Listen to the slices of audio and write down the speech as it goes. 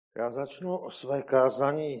Já začnu své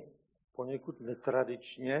kázání poněkud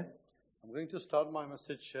netradičně I'm going to start my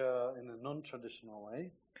message in a non-traditional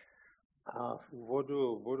way. a v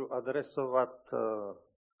úvodu budu adresovat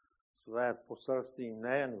své poselství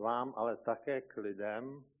nejen vám, ale také k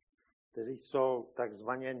lidem, kteří jsou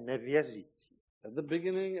takzvaně nevěřící. At the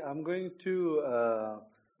beginning, I'm going to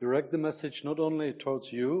direct the message not only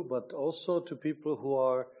towards you, but also to people who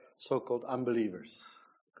are so-called unbelievers.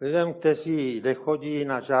 K lidem, kteří nechodí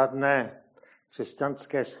na žádné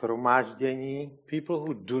křesťanské shromáždění People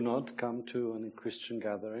who do not come to any Christian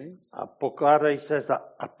gatherings a pokládají se za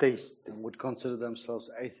ateisty. and would consider themselves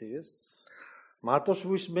atheists. Má to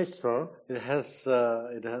svůj smysl,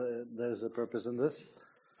 There's a purpose in this.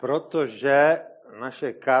 protože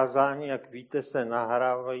naše kázání, jak víte, se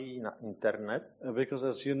nahrávají na internet. Because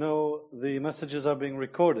as you know, the messages are being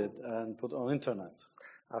recorded and put on internet.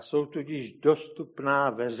 A jsou tudíž dostupná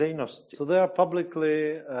veřejnosti. So they are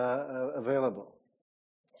publicly available.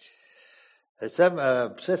 Jsem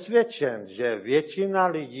přesvědčen, že většina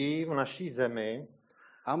lidí v naší zemi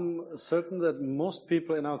I'm certain that most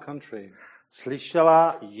people in our country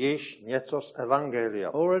slyšela již něco z evangelia,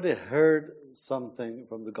 already heard something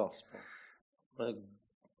from the gospel,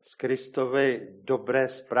 z Kristovy dobré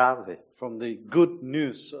zprávy. from the good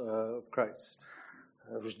news of Christ.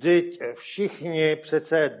 Vždyť všichni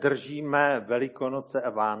přece držíme Velikonoce a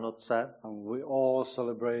Vánoce. And we all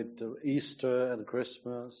celebrate Easter and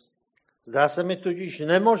Christmas. Zdá se mi tudíž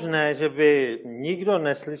nemožné, že by nikdo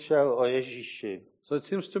neslyšel o Ježíši. So it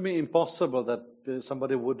seems to me impossible that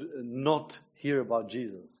somebody would not hear about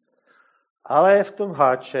Jesus. Ale je v tom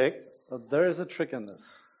háček, But there is a trick in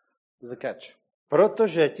this. There's a catch.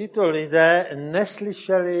 protože tito lidé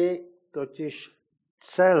neslyšeli totiž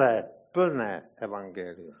celé, plné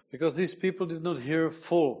evangelium. Because these people did not hear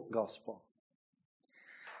full gospel.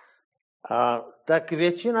 A tak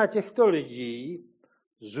většina těchto lidí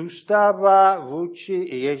zůstává vůči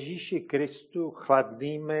Ježíši Kristu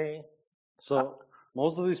chladnými So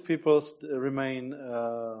most of these people remain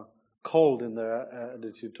cold in their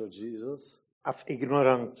attitude towards Jesus, a v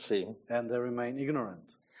ignoranci. and they remain ignorant.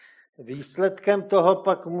 Výsledkem toho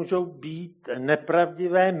pak můžou být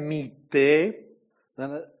nepravdivé mýty,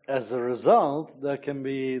 Then as a result, there can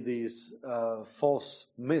be these false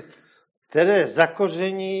myths které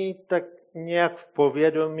zakoření tak nějak v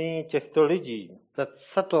povědomí těchto lidí. that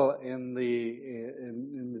settle in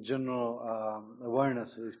the general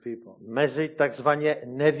awareness of these people Mezi takzvaně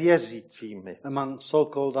nevěřícími. among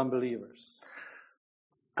so-called unbelievers.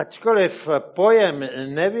 Ačkoliv pojem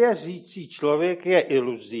nevěřící člověk je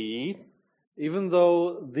iluzí, Even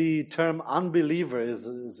though the term unbeliever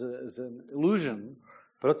is an illusion,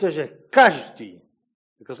 protože každý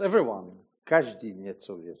because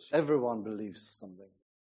něco věří. everyone believes something.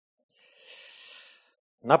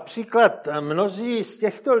 Například mnozí z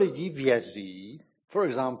těchto lidí věří, For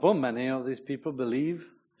example, many of these people believe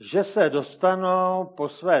že se dostanou po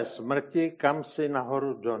své smrti kamsi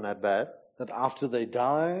nahoru do nebe, that after they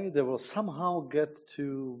die, they will somehow get to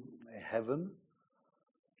heaven.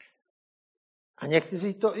 a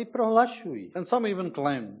někteří to i prohlašují. And some even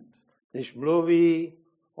claim, Když mluví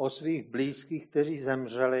o svých blízkých, kteří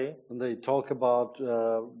zemřeli, when they talk about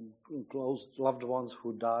close loved ones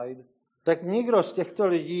who died, tak nikdo z těchto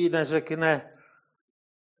lidí neřekne,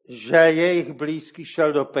 že jejich blízký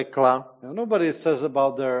šel do pekla, nobody says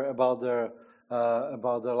about their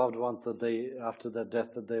loved ones that they after their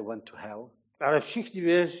death that they went to hell. ale všichni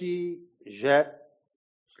věří, že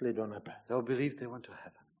šli do nebe. They all believe they went to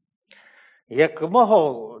heaven. Jak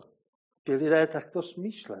mohou ti lidé takto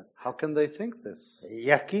smýšlet? How can they think this?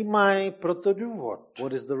 Jaký mají proto důvod?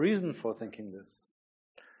 What is the reason for thinking this?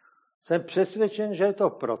 Jsem přesvědčen, že je to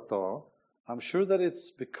proto, I'm sure that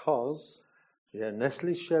it's because že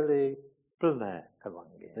neslyšeli plné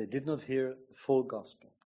evangelium. they did not hear the full gospel.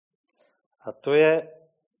 A to je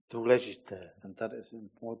důležité. And that is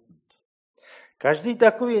important. Každý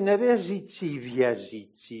takový nevěřící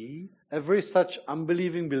věřící Every such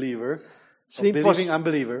unbelieving believer,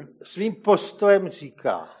 svým postojem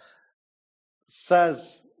říká,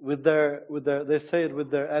 says they say it with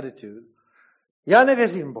their attitude, já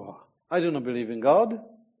nevěřím Boha, I do not believe in God,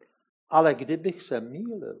 ale kdybych se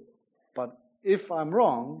mýlil, but if I'm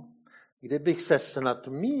wrong, kdybych se snad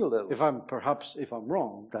mýlil, if I'm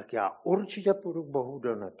wrong, tak já určitě půjdu k Bohu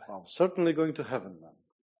do nebe. I'm certainly going to heaven then.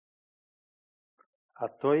 A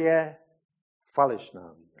to je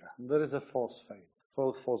falešná víra. And that is a false faith,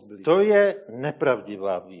 false belief. To je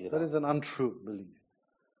nepravdivá víra. That is an untrue belief.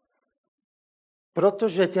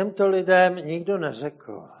 Protože těmto lidem nikdo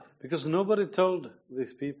neřekl, Because nobody told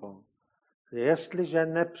these people že jestliže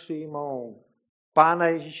nepřijmou Pána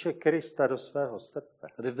Ježíše Krista do svého srdce,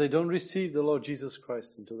 that if they don't receive the Lord Jesus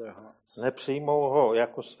Christ into their hearts, nepřijmou ho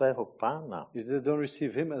jako svého pána, if they don't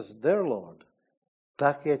receive him as their Lord,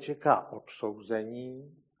 tak je čeká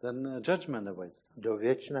odsouzení then judgment awaits them, do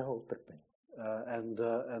věčného utrpení.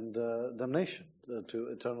 and damnation to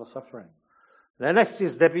eternal suffering. Nechci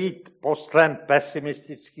zde být poslem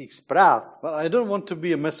pesimistických zpráv. But I don't want to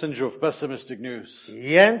be a messenger of pessimistic news.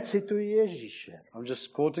 Jen cituji Ježíše. I'm just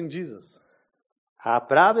quoting Jesus. A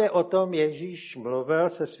právě o tom Ježíš mluvil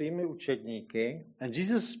se svými učedníky, And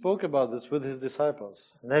Jesus spoke about this with his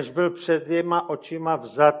disciples než byl před dvěma očima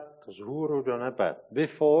vzat vzhůru do nebe.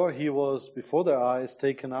 before he was, before their eyes,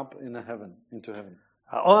 taken up into heaven.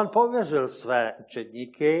 A on pověřil své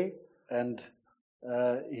učedníky, And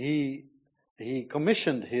he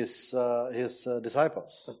commissioned his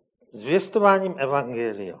disciples zvěstováním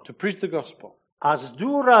evangelia. to preach the gospel. A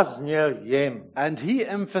zdůraznil jim And he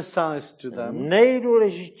emphasized to them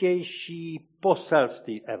nejdůležitější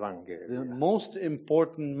poselství the evangelia. most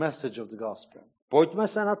important message of the gospel. Pojďme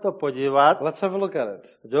se na to podívat Let's have a look at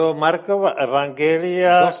it. do Markova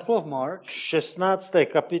evangelia Gospel of Mark, 16.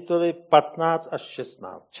 kapitoly 15 až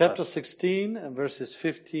 16. chapter 16, and verses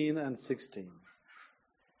 15 and 16.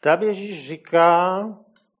 Tam Ježíš říká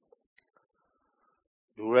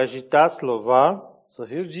důležitá slova.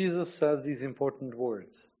 So here Jesus says these important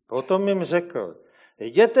words. Potom jim řekl,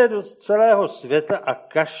 jděte do celého světa a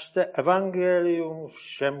kažte evangelium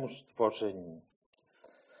všemu stvoření.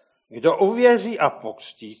 Kdo uvěří a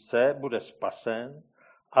pokřtí se, bude spasen,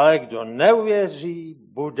 ale kdo neuvěří,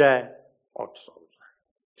 bude odsouzen.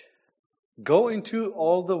 Go into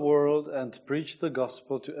all the world and preach the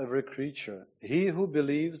gospel to every creature. He who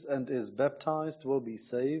believes and is baptized will be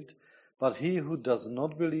saved, but he who does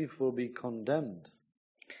not believe will be condemned.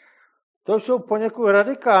 To jsou poněkud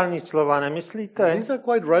radikální slova, nemyslíte? These are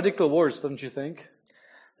quite radical words, don't you think?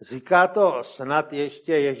 Říká to snad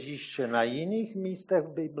ještě Ježíš na jiných místech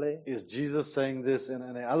v Bibli? Is Jesus saying this in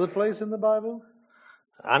any other place in the Bible?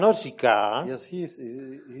 Ano, říká. Yes,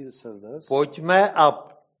 he says this. Pojďme a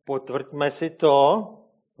potvrďme si to.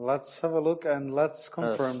 Let's have a look and let's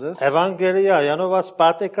confirm this. Evangelia Janova z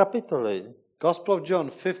 5. kapitoly, Gospel of John,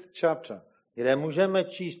 5th chapter, kde můžeme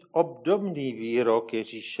číst obdobný výrok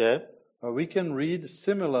Ježíše, where we can read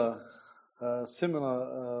similar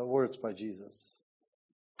words by Jesus.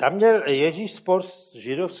 Tam měl Ježíš spor s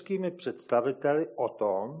židovskými představiteli o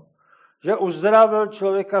tom, že uzdravil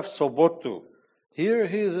člověka v sobotu. Here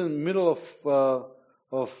he is in the middle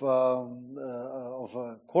of a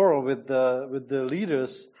quarrel with the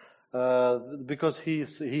leaders because he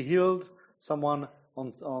healed someone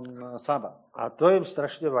on Sabbath, A to jim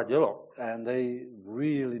strašně vadilo. and they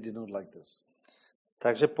really did not like this.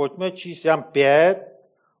 Takže pojďme číst Jan 5,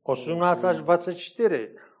 18 až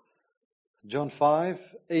 24. John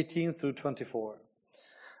 5, 18 through 24.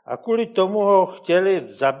 A kvůli tomu ho chtěli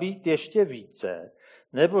zabít ještě více,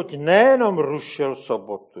 neboť nejenom rušil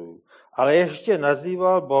sobotu, ale ještě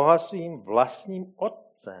nazýval Boha svým vlastním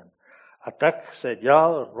otcem. A tak se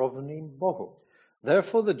dělal rovným Bohu.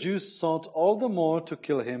 Therefore the Jews sought all the more to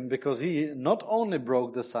kill him, because he not only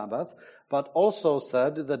broke the Sabbath, but also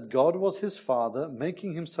said that God was his father,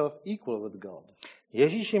 making himself equal with God.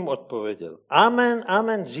 Ježíš jim odpověděl, amen,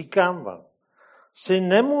 amen, říkám vám, syn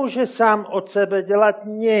nemůže sám od sebe dělat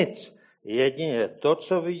nic, jedině to,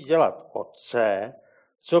 co ví dělat otce,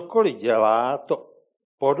 cokoliv dělá, to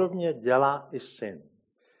podobně dělá i syn.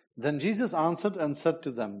 Then Jesus answered and said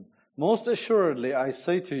to them, most assuredly I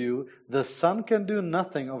say to you, the Son can do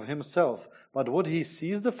nothing of himself, but what he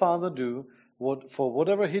sees the Father do, for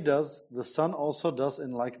whatever he does, the Son also does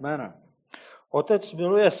in like manner. Otec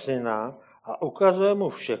miluje syna a ukazuje mu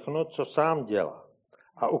všechno, co sám dělá.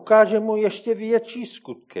 A ukáže mu ještě větší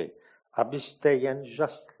skutky, abyste jen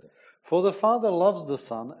žasli. For the Father loves the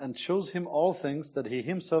Son and shows him all things that he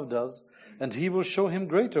himself does, and he will show him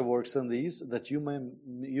greater works than these, that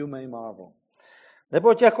you may marvel.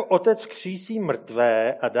 Neboť jako otec křísí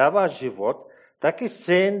mrtvé a dává život, taky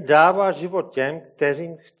syn dává život těm,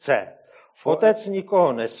 kterým chce. Otec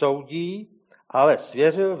nikoho nesoudí, ale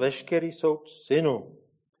svěřil veškerý soud synu.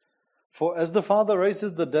 For as the Father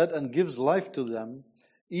raises the dead and gives life to them,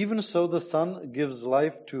 even so the Son gives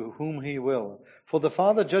life to whom he will. For the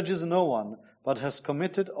Father judges no one, but has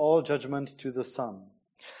committed all judgment to the Son.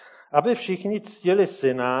 Aby všichni ctili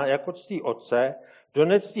syna, jako ctí otce, kdo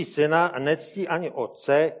nectí syna a nectí ani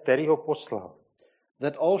otce, který ho poslal.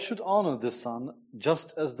 that all should honor the Son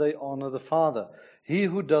just as they honor the Father. He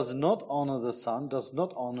who does not honor the Son does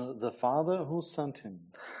not honor the Father who sent him.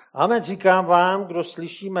 Amen, říkám vám, kdo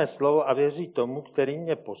slyší mé slovo a věří tomu, který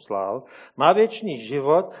mě poslal, má věčný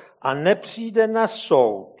život a nepřijde na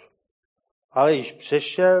soud, ale již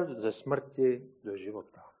přešel ze smrti do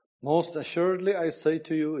života. Most assuredly I say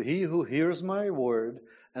to you, he who hears my word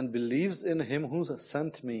and believes in him who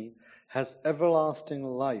sent me has everlasting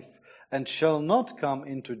life and shall not come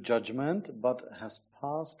into judgment, but has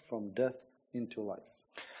passed from death into life.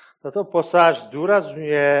 Tato pasáž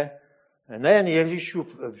zdůrazňuje nejen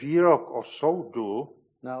Ježíšův výrok o soudu,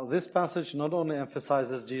 Now, this passage not only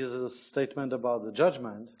emphasizes Jesus' statement about the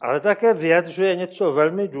judgment, ale také vyjadřuje něco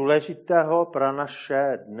velmi důležitého pro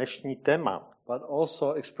naše dnešní téma. but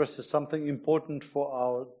also expresses something important for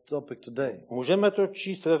our topic today. Můžeme to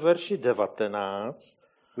číst ve verši 19.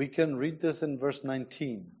 We can read this in verse 19.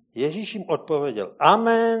 Ježíš jim odpověděl,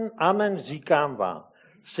 amen, amen, říkám vám,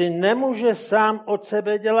 syn nemůže sám od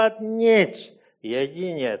sebe dělat nic,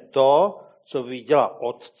 jedině to, co ví dělá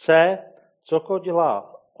otce, cokoliv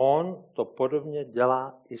dělá on, to podobně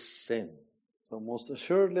dělá i syn. So most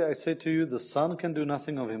assuredly I say to you, the Son can do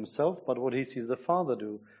nothing of himself, but what he sees the Father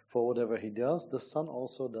do, for whatever he does, the Son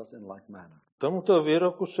also does in like manner. Tomuto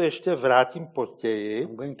výroku se ještě vrátím později.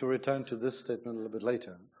 I'm going to return to this statement a little bit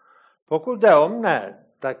later. Pokud jde o mne,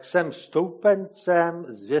 tak jsem stoupencem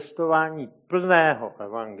zvěstování plného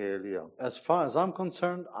evangelia. As far as I'm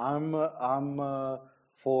concerned, I'm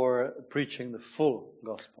for preaching the full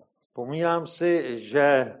gospel. Vzpomínám si,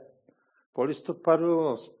 že po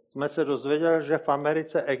listopadu jsme se dozvěděli, že v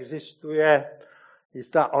Americe existuje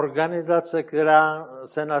jistá organizace, která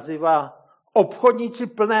se nazývá Obchodníci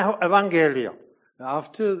plného evangelia.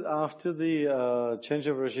 After the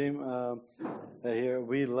change of regime here,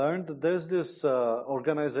 we learned that there's this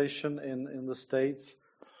organization in the States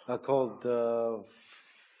called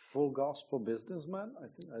Full Gospel Businessmen.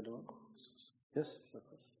 I don't know. Yes.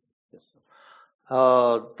 Yes.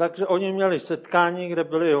 Takže oni měli setkání, kde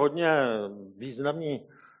byli hodně významní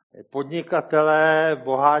podnikatelé,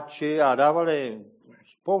 boháči a dávali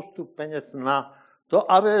spoustu peněz na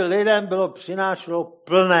to, aby lidem bylo přinášelo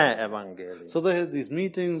plné evangelium. So they had these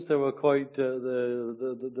meetings. There were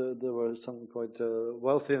there were some quite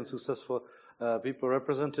wealthy and successful people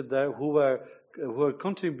represented there who were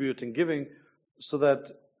contributing, giving, so that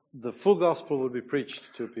the full gospel would be preached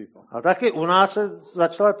to people. A taky u nás se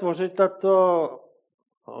začala tvořit tato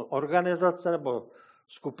organizace nebo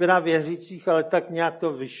skupina věřících, ale tak nějak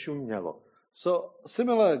to vyšumělo. So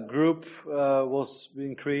similar group was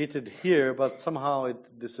being created here, but somehow it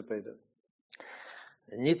dissipated.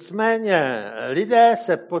 Nicméně lidé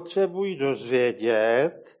se potřebují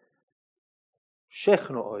dozvědět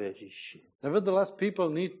všechno o Ježíši. Nevertheless, people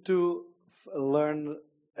need to learn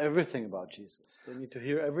everything about Jesus. They need to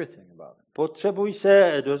hear everything about him. Potřebují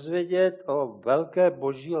se dozvědět o velké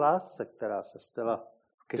boží lásce, která se stala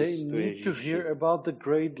v They Kristu need to Ježíši. hear about the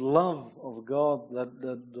great love of God that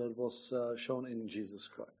was shown in Jesus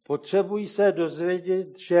Christ. Potřebují se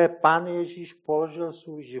dozvědět, že Pán Ježíš položil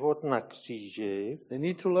svůj život na kříži, They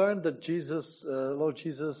need to learn that Lord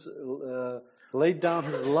Jesus laid down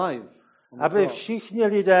his life on the aby cross, všichni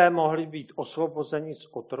lidé mohli být osvobozeni z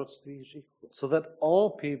otroctví hříchu. so that all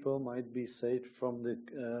people might be saved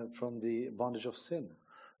from the bondage of sin.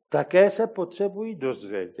 Také se potřebují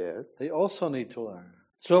dozvědět, They also need to learn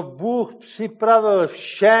co Bůh připravil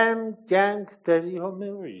všem těm, kteří ho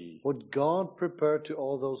milují. what God prepared to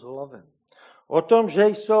all those who love him. O tom, že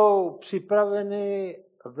jsou připraveny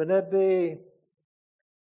v nebi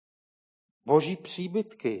boží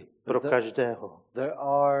příbytky pro každého.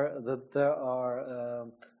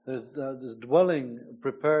 There's this dwelling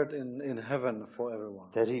prepared in heaven for everyone,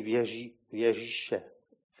 Kteří věří v Ježíše.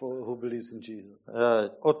 for who believes in Jesus.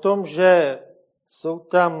 O tom, že jsou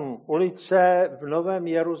tam ulice v Novém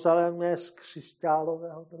Jeruzalémě z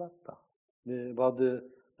křišťálového zlata. About the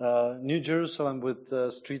New Jerusalem with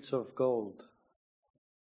streets of gold.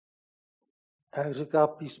 Jak říká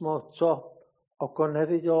písmo, co oko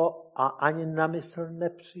nevidělo a ani na mysl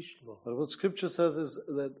nepřišlo. But what Scripture says is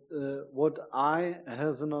that what eye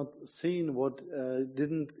has not seen, what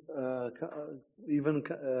didn't even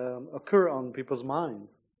occur on people's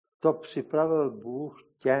minds. To připravil Bůh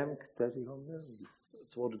těm, kteří ho milují.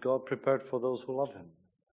 It's what God prepared for those who love him.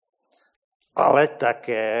 Ale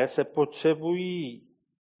také se potřebují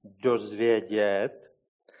dozvědět,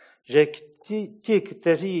 že ti,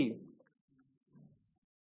 kteří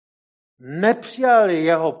nepřijali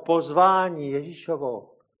jeho pozvání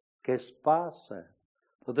Ježíšovo ke spáse,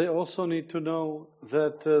 But they also need to know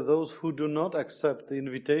that those who do not accept the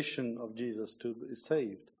invitation of Jesus to be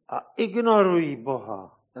saved, a ignorují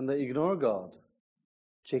Boha, and they ignore God,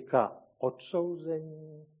 čeká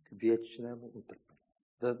odsouzení k věčnému utrpení.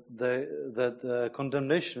 that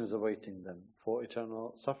condemnation is awaiting them for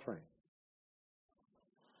eternal suffering.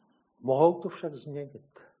 Mohou to však změnit.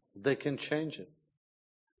 They can change it.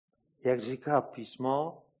 Jak říká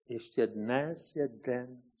písmo, ještě dnes je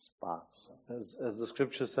den spásy. As the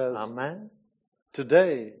scripture says, Amen.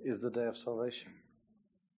 today is the day of salvation.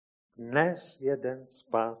 Dnes je den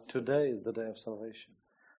spásy. Today is the day of salvation.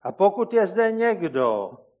 A pokud je zde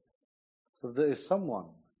někdo, So if there is someone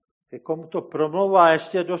ke komu to promlouvá,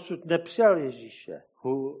 ještě dosud nepřijal Ježíše,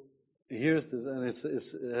 who hears this and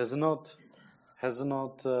has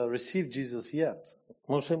not received Jesus yet,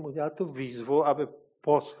 musím udělat tu výzvu, aby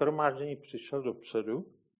po shromáždění přišel dopředu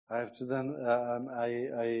I have to then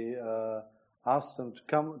ask them to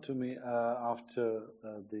come to me after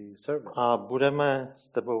the service. a budeme s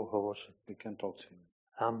tebou hovořit. We can talk to you.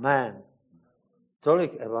 Amen.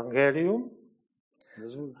 Tolik evangelium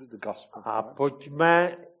This will be the gospel. a part.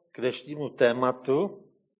 pojďme k dnešnímu tématu.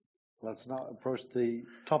 Let's now approach the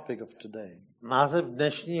topic of today. Název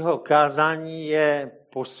dnešního kázání je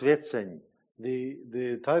posvěcení.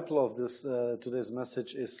 The title of this today's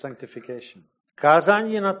message is sanctification.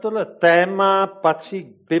 Kázání na tohle téma patří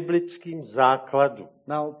k biblickým základům.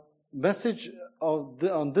 Now, message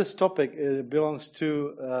on this topic belongs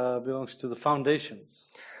to the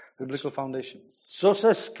foundations, biblical foundations. Co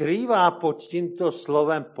se skrývá pod tímto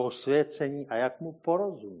slovem posvěcení a jak mu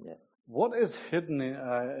porozumět? What is hidden?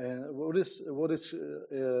 What is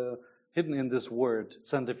hidden in this word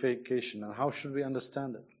sanctification, and how should we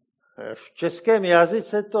understand it? V českém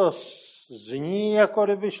jazyce to zní, jako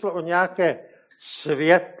kdyby šlo o nějaké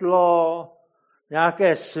světlo,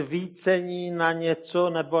 nějaké svícení na něco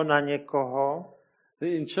nebo na někoho.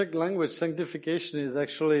 In Czech language, sanctification is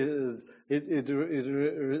actually it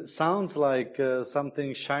sounds like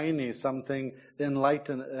something shiny, something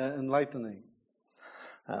enlightening.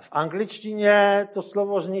 V angličtině to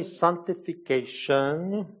slovo zní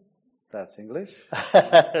sanctification. That's English.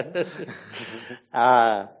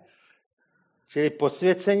 Čili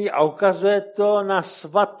posvěcení a ukazuje to na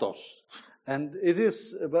svatost. And it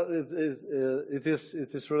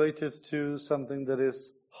is related to something that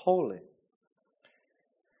is holy.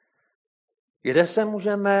 Kde se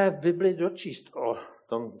můžeme v Bibli dočíst o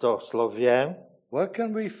tomto slově? Where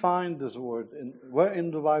can we find this word? Where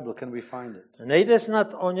in the Bible can we find it? Nejde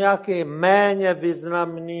snad o nějaký méně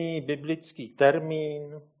významný biblický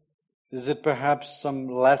termín? Is it perhaps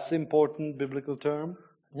some less important biblical term?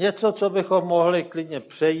 Něco, co bychom mohli klidně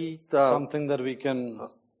přejít a Something that we can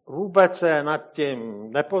vůbec se nad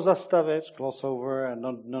tím nepozastavit? gloss over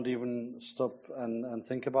and not even stop and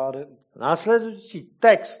think about it? Následující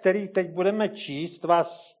text, který teď budeme číst,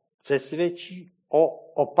 vás přesvědčí o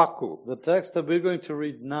opaku. The text that we're going to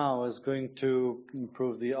read now is going to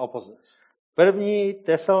prove the opposite. 1.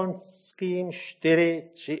 Tesalonickým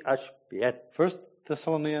 4, 3 až 5. 1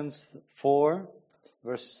 Thessalonians 4,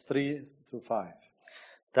 verses 3 through 5.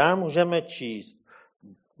 Tam můžeme číst.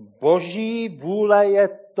 Boží vůle je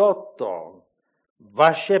toto,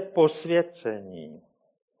 vaše posvěcení.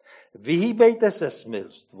 Vyhýbejte se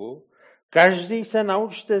smilstvu, každý se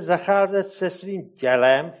naučte zacházet se svým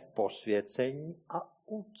tělem v posvěcení a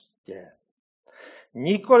úctě.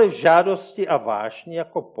 Nikoli v žádosti a vášni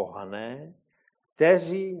jako pohané,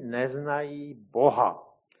 kteří neznají Boha.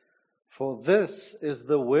 For this is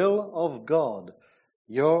the will of God,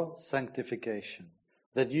 your sanctification,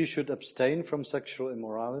 that you should abstain from sexual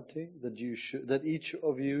immorality, that each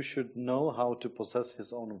of you should know how to possess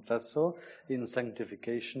his own vessel in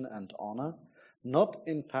sanctification and honor, not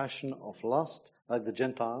in passion of lust, like the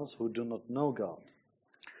Gentiles who do not know God.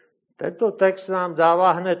 Tento text nám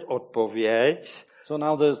dává hned odpověď So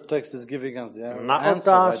now this text is giving us the na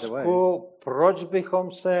answer right away. otázku, proč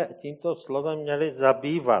bychom se tímto slovem měli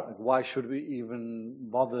zabývat. Like, why should we even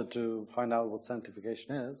bother to find out what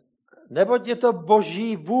sanctification is? Neboť je to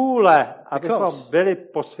Boží vůle, abychom Because byli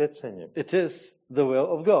posvěceni. it is the will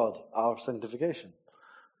of God, our sanctification.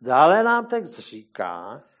 Dále nám text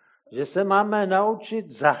říká, že se máme naučit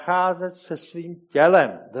zacházet se svým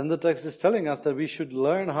tělem. Then the text is telling us that we should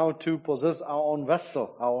learn how to possess our own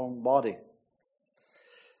vessel, our own body.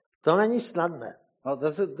 To není snadné. Well,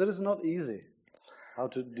 that is not easy. How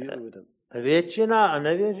to deal with it. Většina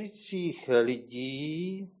nevěřících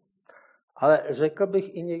lidí, ale řekl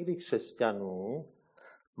bych i někdy křesťanů,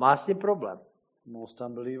 má s tím problém. Most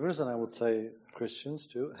unbelievers, and I would say Christians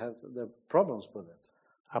too, have their problems with it.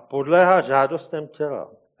 A podléhá žádostem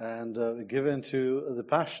těla. and give in to the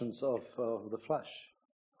passions of the flesh.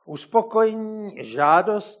 Uspokojení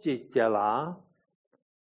žádosti těla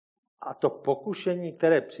a to pokušení,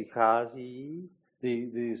 které přichází,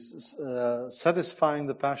 the satisfying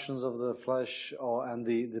the passions of the flesh and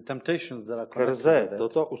the temptations that are connected skrze with it.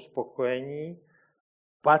 toto uspokojení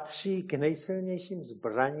patří k nejsilnějším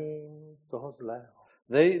zbraním toho zlého.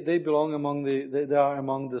 They belong they are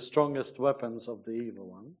among the strongest weapons of the evil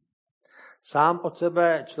one. Sám od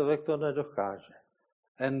sebe člověk to nedokáže.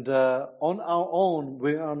 And on our own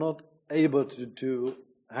we are not able to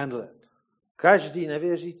handle it. Každý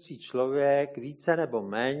nevěřící člověk více nebo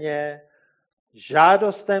méně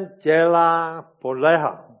žádostem těla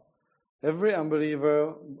podléhá. Every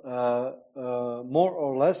unbeliever, more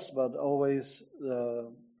or less, but always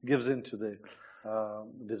gives in to the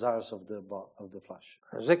desires of the flesh.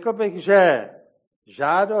 Řekl bych, že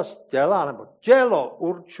žádost těla nebo tělo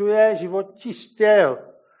určuje životní styl.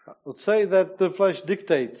 I would say that the flesh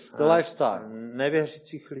dictates the lifestyle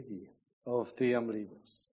nevěřících lidí. of the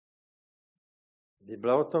unbelievers.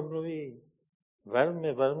 Bible o tom mluví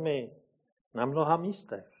velmi, velmi na mnoha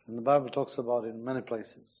místech. And the Bible talks about it in many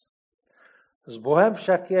places. S Bohem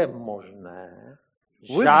však je možné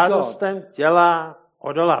With žádostem těla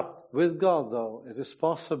odolat. With God, though, it is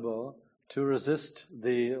possible to resist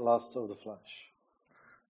the lusts of the flesh.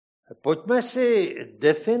 Pojďme si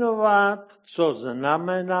definovat, co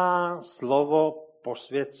znamená slovo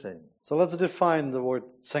posvěcení. So let's define the word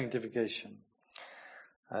sanctification.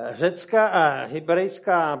 Řecká a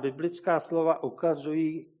hebrejská biblická slova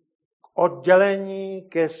ukazují oddělení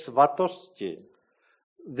ke svatosti.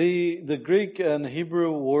 The Greek and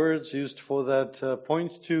Hebrew words used for that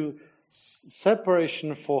point to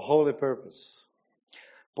separation for holy purpose.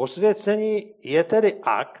 Posvěcení je tedy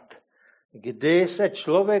akt, kdy se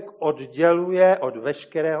člověk odděluje od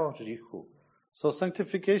veškerého hříchu. So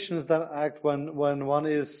sanctification is that act when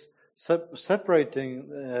one is separating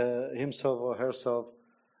himself or herself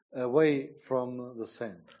away from the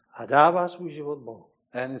sin. A dává svůj život Bohu.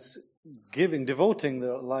 And it's devoting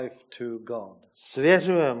the life to God.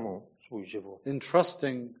 Svěřuje mu svůj život.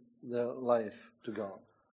 Entrusting the life to God.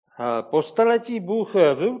 Po staletí Bůh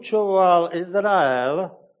vyučoval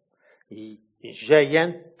Izrael, že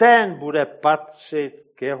jen ten bude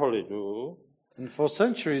patřit k jeho lidu. And for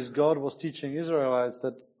centuries God was teaching Israelites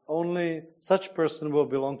that only such person will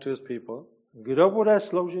belong to his people. Kdo bude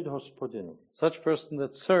sloužit Hospodinu. Such person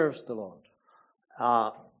that serves the Lord.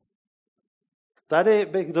 A tady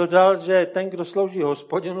bych dodal, že ten, kdo slouží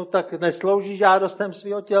Hospodinu, tak neslouží žádostem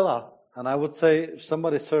svého těla. And I would say if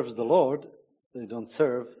somebody serves the Lord, they don't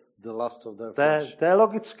serve the lust of their flesh. To je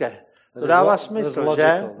logické. To dává smysl,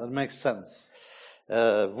 že? That makes sense.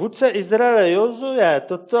 Vůdce Izraele Jozue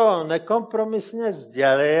toto nekompromisně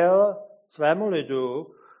sdělil svému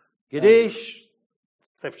lidu, když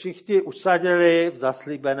se všichni usadili v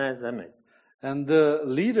zaslíbené zemi. And the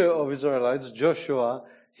leader of Israelites, Joshua,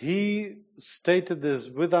 he stated this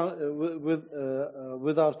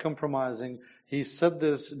without compromising. He said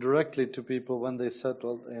this directly to people when they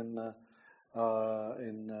settled in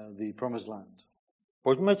the Promised Land.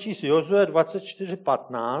 Pojďme číst Jozue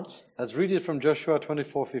 24:15. Let's read it from Joshua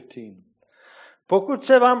 24:15. Pokud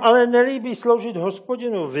se vám ale nelíbí sloužit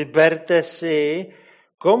Hospodinu, vyberte si,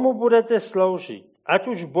 komu budete sloužit. Ať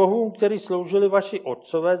už bohům, který sloužili vaši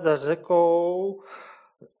otcové za řekou,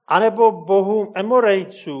 anebo bohům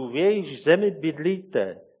Emorejců, v jejich zemi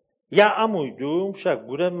bydlíte. Já a můj dům však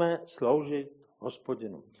budeme sloužit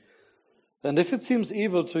Hospodinu. And if it seems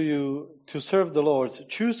evil to you to serve the Lord,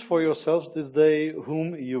 choose for yourselves this day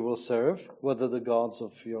whom you will serve, whether the gods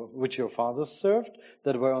which your fathers served,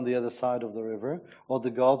 that were on the other side of the river, or the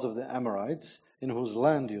gods of the Amorites, in whose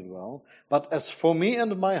land you dwell. But as for me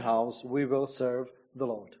and my house, we will serve the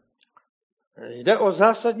Lord. Jde o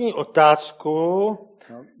zásadní otázku,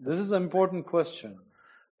 Now, this is an important question,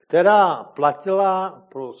 která platila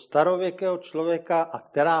pro starověkého člověka a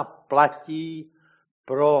která platí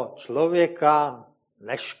pro člověka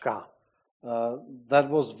dneška. That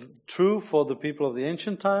was true for the people of the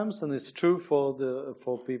ancient times and it's true for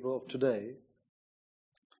people of today.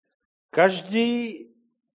 Každý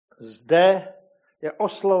zde je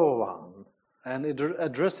oslovován, And it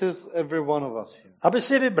addresses every one of us here. aby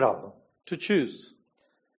si vybral, To choose.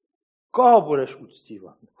 koho budeš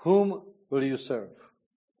uctívat. Whom will you serve?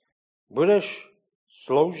 Budeš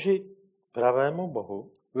sloužit pravému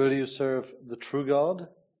Bohu, Will you serve the true God?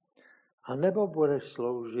 a nebo budeš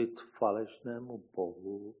sloužit falešnému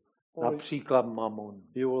Bohu, například Mamon.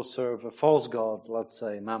 You will serve a false God, let's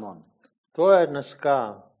say Mammon. To je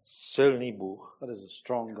dneska silný Bůh. That is a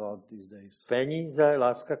strong God these days. Peníze,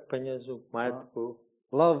 láska k penězu, k majetku.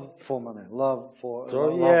 Love for money, love for To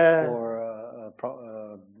love je- for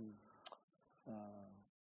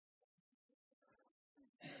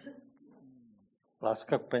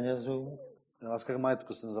Láska k penězům. láska k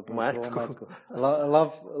majetku, jsem zapomněl Majetku. slovo majetku.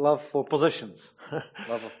 Love for possessions.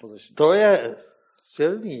 Love of possessions. To je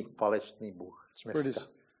silný falešný bůh dneska.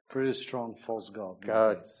 Pretty strong false god. these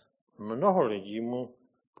Ka- days. Mnoho lidí mu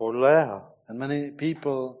podléhá. And many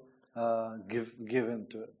people give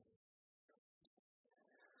into it.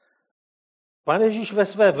 Pán Ježíš ve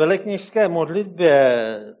své velekněžské modlitbě,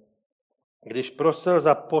 když prosil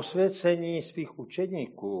za posvěcení svých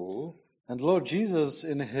učedníků, And Lord Jesus,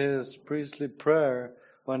 in his priestly prayer,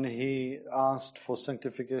 when he asked for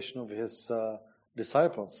sanctification of his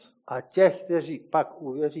disciples, a těch, kteří pak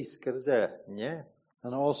uvěří skrze ně,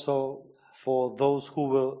 and also for those who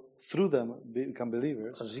will through them become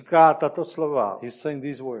believers, říká tato slova. he's saying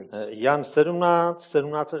these words. Jan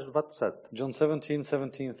 17 až 20. John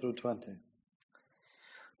 17 through 20.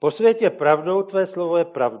 Posvěť je pravdou, tvé slovo je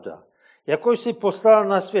pravda. Jako jsi poslal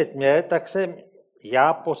na svět mě, tak jsem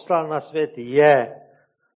já poslal na svět je.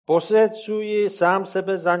 Posvěcuji sám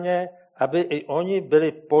sebe za ně, aby i oni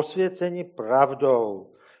byli posvěceni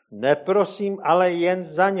pravdou. Neprosím ale jen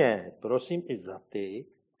za ně, prosím i za ty,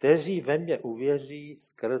 kteří ve mně uvěří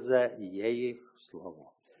skrze jejich slovo.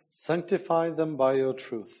 Sanctify them by your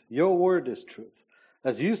truth. Your word is truth.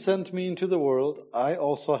 As you sent me into the world, I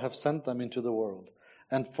also have sent them into the world.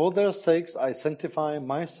 And for their sakes I sanctify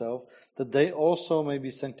myself, that they also may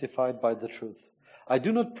be sanctified by the truth. I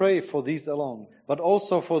do not pray for these alone, but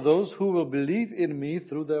also for those who will believe in me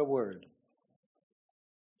through their word.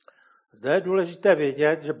 Zde je důležité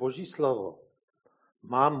vědět, že Boží slovo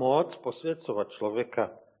má moc posvěcovat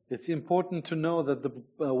člověka. It's important to know that the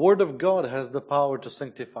word of God has the power to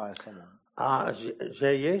sanctify someone. A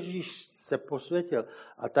že Ježíš se posvětil.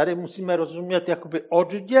 A tady musíme rozumět, jakoby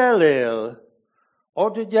oddělil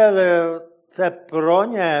se pro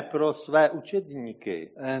ně, pro své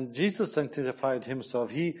učedníky. And Jesus sanctified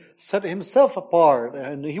himself. He set himself apart,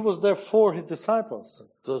 and he was there for his disciples.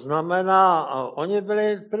 To znamená, oni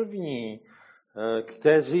byli první,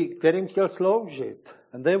 kterým chtěl sloužit.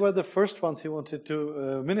 And they were the first ones he wanted to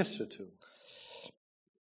minister to.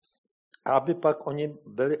 Aby pak oni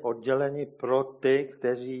byli odděleni pro ty,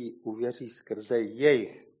 kteří uvěří skrze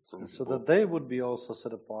jejich službu. So that they would be also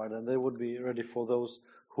set apart, and they would be ready for those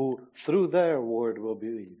who through their word will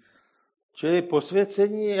believe. Čili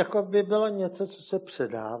posvěcení jako by bylo něco, co se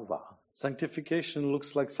předává. Sanctification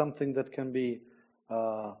looks like something that can be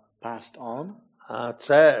passed on. A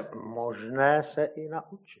co je možné se i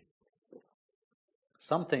naučit.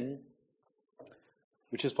 Something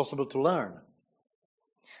which is possible to learn.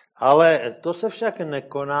 Ale to se však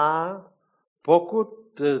nekoná, pokud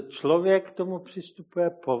člověk k tomu přistupuje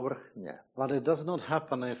povrchně. But it does not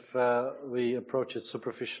happen if we approach it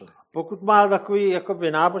superficially. Pokud má takový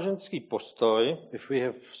jakoby náboženský postoj, If we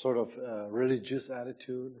have sort of a religious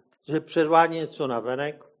attitude, že předvádí něco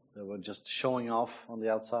navenek, that we're just showing off on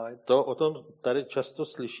the outside. o tom tady často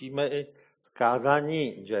slyšíme i v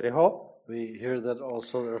kázání Jerryho. We hear that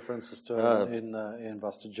also the references to in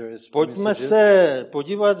Pastor Jerry's Pojďme messages. se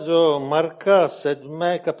podívat do Marka 7.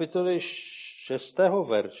 kapitoly 6.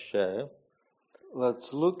 verše.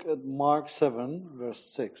 Let's look at Mark 7,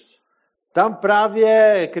 verse 6. Tam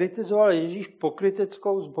právě kritizoval Ježíš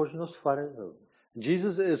pokryteckou zbožnost farizeů.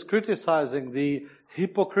 Jesus is criticizing the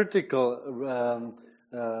hypocritical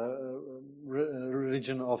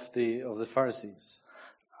religion of the Pharisees.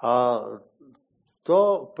 A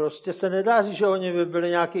to prostě se nedá říct, že oni by byli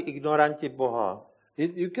nějaký ignoranti Boha.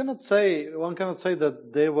 One cannot say that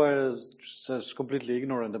they were just completely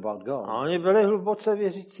ignorant about God. A oni byli hluboce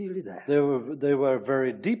věřící lidé. They were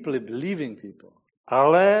very deeply believing people.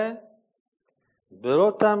 Ale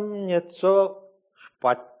bylo tam něco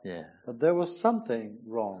špatně. But there was something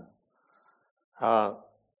wrong. A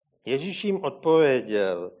Ježíš jim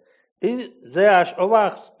odpověděl, Izajáš o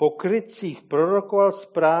vás pokrytcích prorokoval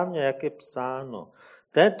správně, jak je psáno.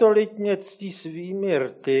 Tento lid mě ctí svými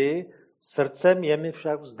rty, srdcem je mi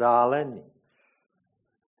však vzdálený.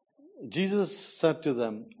 Jesus said to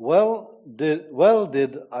them, well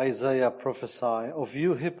did Isaiah prophesy of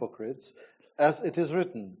you hypocrites, as it is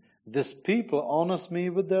written, this people honors me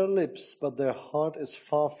with their lips, but their heart is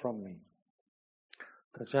far from me.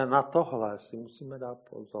 Takže na tohle si musíme dát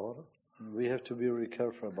pozor. We have to be really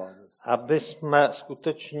careful about this. Aby jsme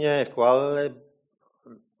skutečně chválili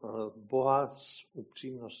Boha s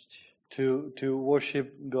upřímností. To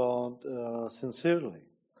worship God sincerely.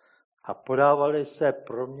 A podávali se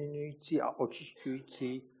proměňující a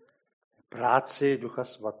očišťující práci Ducha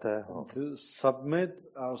Svatého. To submit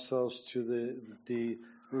ourselves to the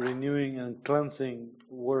renewing and cleansing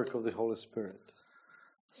work of the Holy Spirit.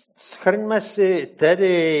 Shrňme si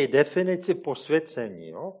tedy definici posvěcení.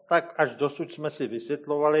 Jo? Tak až dosud jsme si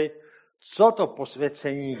vysvětlovali, co to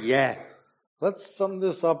posvěcení je. Let's sum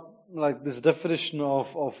this up like this definition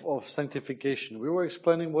of sanctification. We were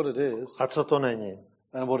explaining what it is A co to není.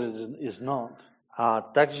 and what it is not. A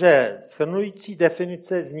takže shrnující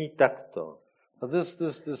definice zní takto. But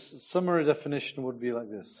this summary definition would be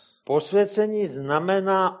like this. Posvěcení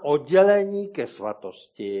znamená oddělení ke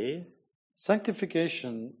svatosti.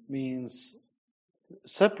 Sanctification means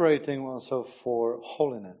separating oneself for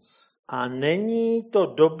holiness. A není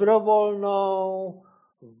to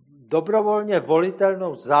dobrovolně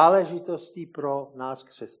volitelnou záležitostí pro nás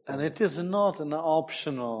křesťany. And it is not an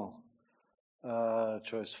optional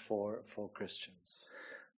choice for Christians.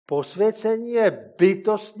 Posvěcení je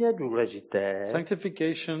bytostně důležité,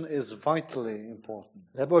 Sanctification is vitally important.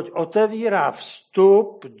 neboť otevírá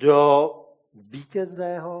vstup do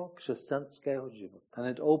vítězného křesťanského života. And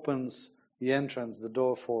it opens the entrance, the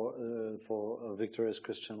door for a victorious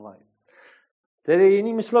Christian life. Tedy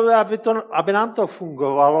jinými slovy, aby nám to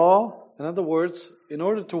fungovalo, In other words, in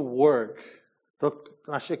order to work, to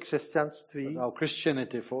naše křesťanství our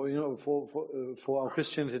Christianity, for our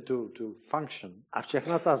Christianity to function, a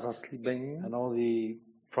všechna ta zaslíbení, and all the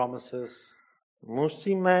promises,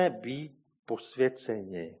 musíme být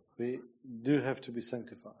posvěceni we do have to be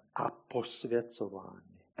sanctified. a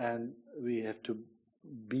posvěcováni. And we have to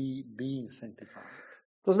be being sanctified.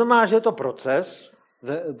 To znamená, že je to proces.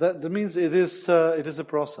 That means it is a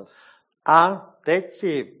process. A teď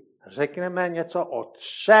si řekneme něco o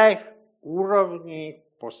 3 úrovních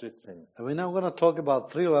posvěcení. And we're now going to talk about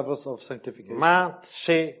 3 levels of sanctification. Má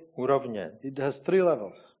 3 úrovně. It has 3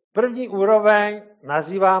 levels. První úroveň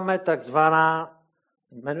nazýváme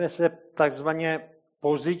jmenuje se takzvaně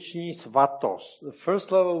poziční svatost. The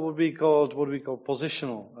first level would be called what we call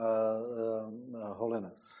positional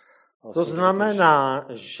holiness. To znamená,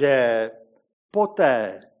 že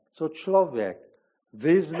poté, co člověk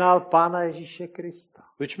vyznal Pána Ježíše Krista,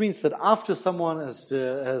 Which means that after someone has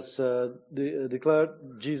declared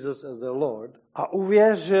Jesus as their Lord, a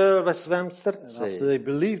uvěřil ve svém and srdci after they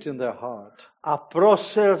believed in their heart a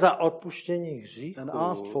prosil za odpuštění hříchů, and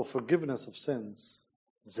asked for forgiveness of sins,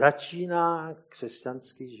 začíná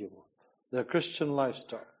křesťanský život. their Christian life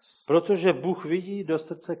starts. Protože Bůh vidí do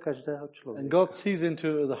srdce každého And člověka. God sees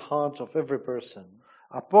into the heart of every person.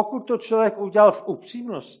 A pokud to člověk udělal v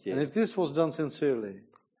upřímnosti, And if this was done sincerely,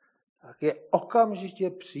 tak je okamžitě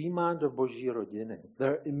přijímán do Boží rodiny.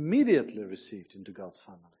 they're immediately received into God's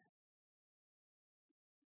family.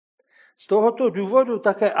 Z tohoto důvodu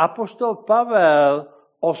také apoštol Pavel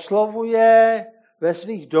oslovuje ve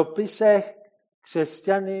svých dopisech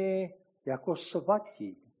křesťany jako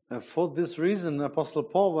svatí. And for this reason, Apostle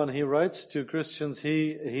Paul, when he writes to Christians,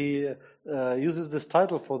 he uses this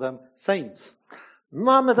title for them, saints. My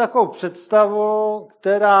máme takovou představu,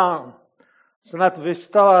 která snad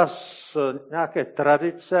vyvstala z nějaké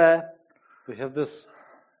tradice, We have this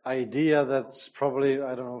idea that's probably,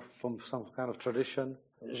 I don't know, from some kind of tradition,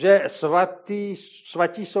 že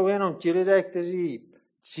svatí jsou jenom ti lidé, kteří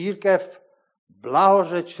církev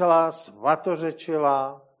blahořečila,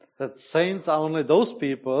 svatořečila, that saints are only those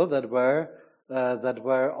people that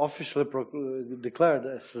were officially declared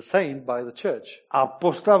as a saint by the church. a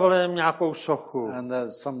postavili jim nějakou sochu,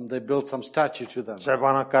 And they built some statue to them,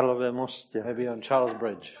 třeba na Karlově mostě. maybe on Charles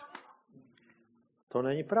Bridge. To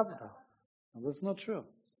není pravda. And that's not true.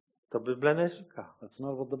 To Bible neříká. That's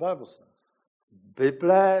not what the Bible says.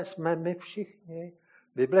 Bible jsme my všichni.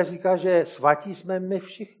 Bible říká, že svatí jsme my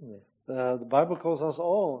všichni, The Bible calls us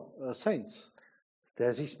all saints,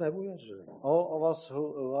 kteří jsme uvěřili. all of us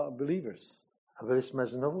who are believers, A byli jsme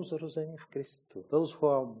znovu zrozeni v Kristu. those who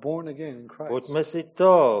are born again in Christ. Pojďme si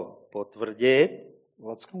to potvrdit.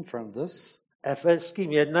 Let's confirm this.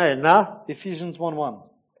 Efeským 1:1. Ephesians 1:1.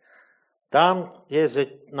 Tam je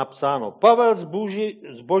napsáno: Pavel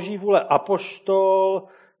z boží vůle apoštol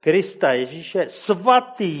Krista Ježíše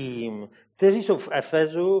svatým, kteří jsou v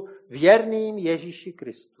Efezu, věrným Ježíši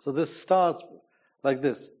Kristu. So this starts like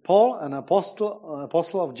this. Paul, an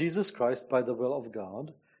apostle of Jesus Christ by the will of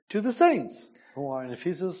God, to the saints who are in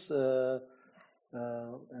Ephesus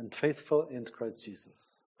and faithful in Christ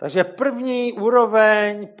Jesus. Takže první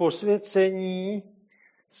úroveň posvěcení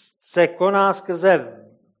se koná skrze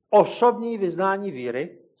osobní vyznání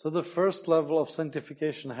víry. So the first level of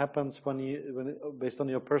sanctification happens based on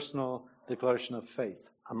your personal declaration of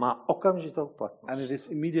faith. A má okamžitou platnost. And it is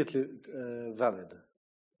immediately valid.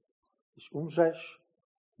 Když umřeš,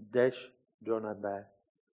 jdeš do nebe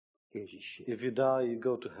k Ježíši. If you die, you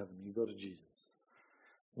go to heaven, you go to Jesus.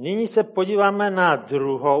 Nyní se podíváme na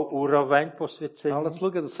druhou úroveň posvěcení. Now let's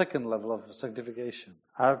look at the second level of sanctification.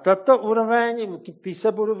 A tato úroveň, ty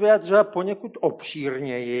se budu vyjadřovat poněkud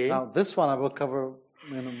obšírněji. Now this one I will cover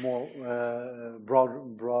in a more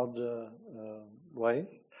broad way.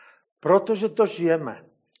 Protože to žijeme.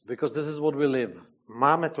 Because this is what we live.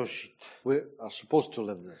 Máme to žít. We are supposed to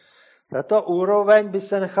live this. Tato úroveň by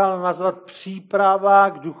se nechala nazvat příprava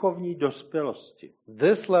k duchovní dospělosti.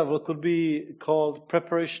 This level could be called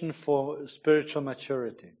preparation for spiritual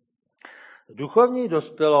maturity. Duchovní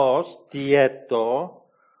dospělost je to,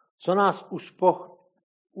 co nás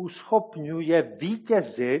uschopňuje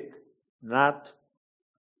vítězit nad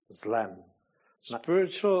zlem.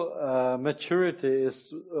 Spiritual maturity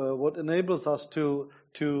is what enables us to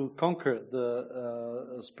conquer the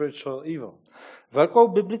spiritual evil. Velkou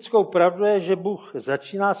biblickou pravdou je, že Bůh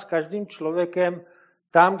začíná s každým člověkem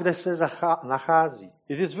tam, kde se nachází.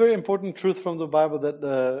 It is very important truth from the Bible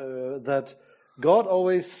that God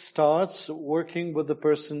always starts working with the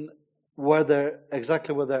person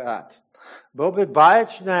exactly where they're at. Bylo by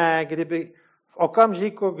báječné, kdyby v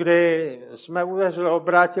okamžiku, kdy jsme uvěřili,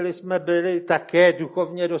 obrátili, jsme byli také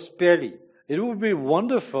duchovně dospělí. It would be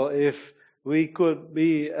wonderful if we could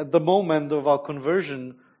be at the moment of our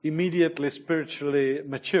conversion immediately spiritually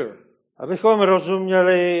mature. Abychom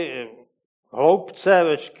rozuměli hloubce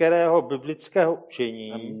veškerého biblického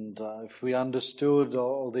učení. And if we understood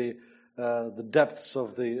all the depths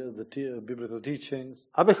of the biblical teachings.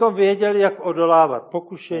 Abychom věděli, jak odolávat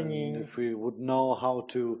pokušení. If we would know how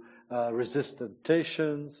to resist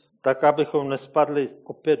temptations. Tak, abychom nespadli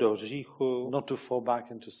opět do hříchu. Not to fall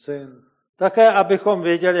back into sin. Také, abychom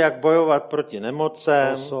věděli, jak bojovat proti nemocem.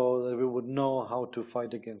 Also, that we would know how to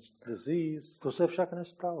fight against disease. To se však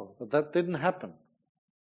nestalo. But that didn't happen.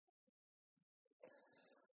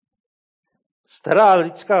 Stará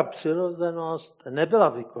lidská přirozenost nebyla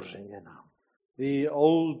vykořeněna. The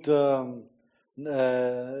old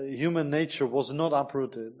human nature was not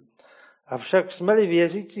uprooted. Avšak jsme-li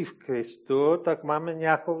věřící v Kristu, tak máme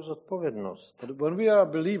nějakou zodpovědnost. But when we are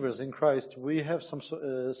believers in Christ, we have some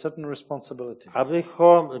certain responsibility.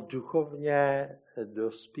 Abychom duchovně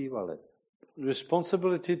dospívali.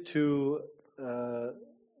 Responsibility to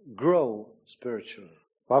grow spiritually.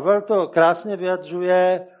 Pavel to krásně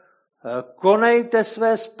vyjadřuje, konejte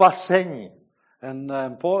své spasení. And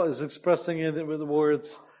Paul is expressing it with the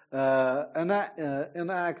words,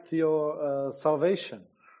 enact your salvation.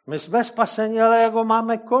 My jsme spaseni, ale jak ho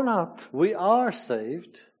máme konat? We are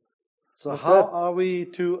saved, so how are we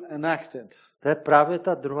to enact it? To je právě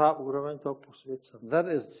ta druhá úroveň toho posvěcení. That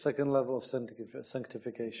is the second level of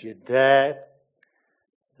sanctification. Kde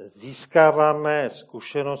získáváme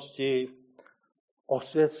zkušenosti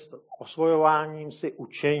osvojováním si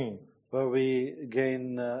učení. Where we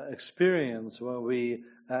gain experience, where we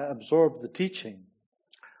absorb the teaching.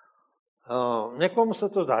 Někomu se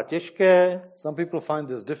to zdá těžké. Some people find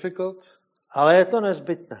this difficult. Ale je to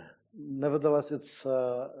nezbytné. Nevertheless, it's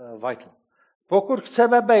vital. Pokud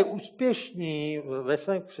chceme být úspěšní ve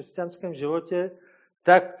svém křesťanském životě,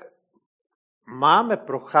 tak máme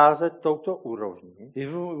procházet touto úrovní. If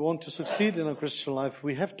we want to succeed in a Christian life,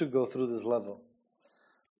 we have to go through this level.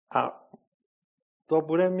 A to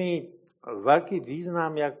bude mít velký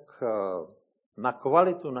význam jak na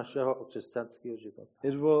kvalitu našeho křesťanského života.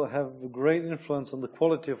 It will have great influence on the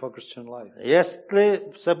quality of our Christian life. Jestli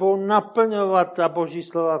se budou naplňovat ta Boží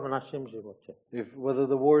slova v našem životě. Whether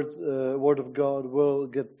the word of God will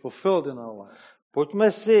get fulfilled in our life.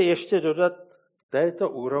 Pojďme si ještě dodat této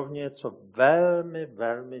úrovni něco velmi,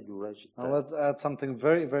 velmi důležité. Now let's add something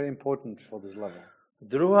very, very important for this level.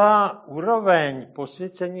 Druhá úroveň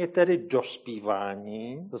posvěcení je tedy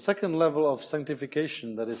dospívání. The second level of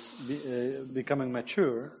sanctification, that is becoming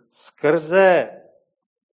mature, skrze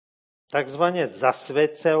takzvané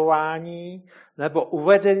zasvěcování nebo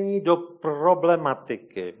uvedení do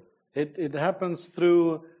problematiky. It happens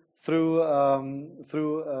through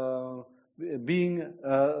being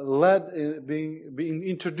led, being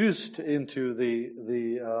introduced into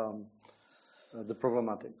the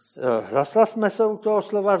problematics. Zastavme se u toho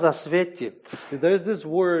slova zasvětit. There is this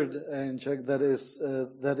word in Czech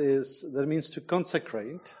that means to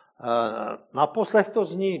consecrate. Na poslech to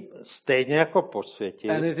zní stejně jako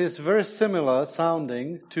posvětit. And it is very similar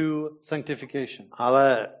sounding to sanctification.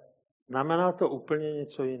 Ale znamená to úplně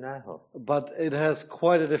něco jiného. But it has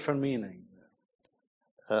quite a different meaning.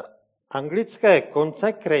 Anglické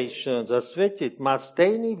consecration, zasvětit, má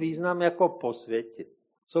stejný význam jako posvětit.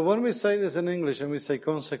 So when we say this in English and we say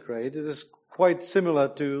consecrate, it is quite similar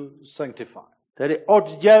to sanctify. Tedy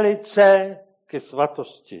oddělit se ke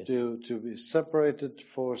svatosti. to be separated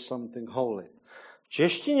for something holy. V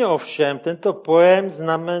češtině ovšem tento pojem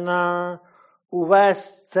znamená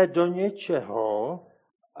uvést se do něčeho,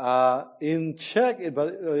 In Czech, it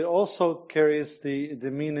also carries the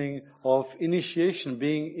meaning of initiation,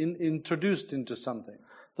 being introduced into something.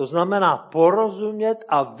 to znamená porozumět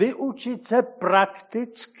a vyučit se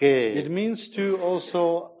prakticky. It means to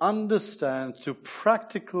also understand, to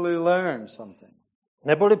practically learn something.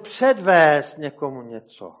 Neboli předvést někomu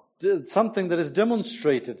něco. Something that is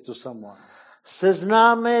demonstrated to someone.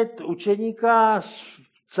 Seznámit učeníka s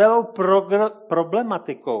celou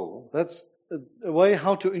problematikou. That's a way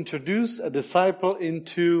how to introduce a disciple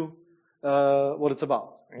into what it's about.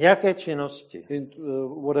 Jaké činnosti? In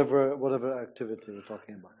whatever activity we're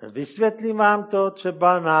talking about. Vysvětlím vám to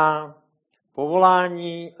třeba na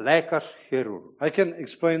povolání lékař-chirurg. I can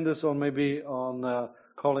explain this on maybe on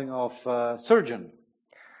calling of surgeon.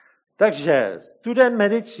 Takže student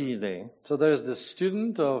medicíny So there is the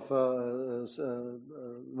student of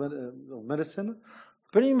medicine.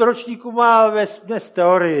 v prvním ročníku má vesměs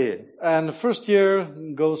teorii. And first year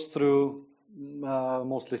goes through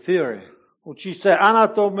mostly theory. Učí se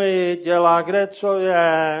anatomii, dělá kde co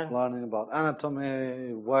je. Learning about anatomy,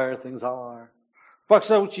 where things are. Pak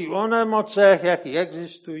se učí o nemocech, jaký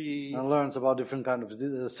existují. And learns about different kind of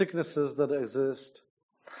sicknesses that exist.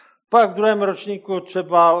 Pak v druhém ročníku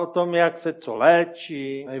třeba o tom, jak se co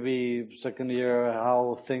léčí. Maybe second year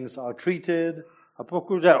how things are treated. A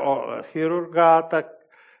pokud jde o chirurga, tak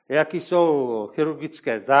jaký jsou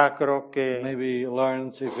chirurgické zákroky. Maybe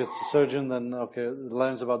learns, if it's a surgeon, then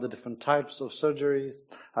learns about the different types of surgeries.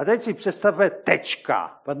 A teď si představte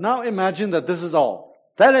tečka. But now imagine that this is all.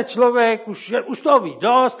 Ten člověk už toho ví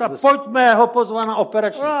dost a pojďme ho pozvat na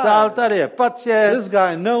operační sál, tady je pacient. This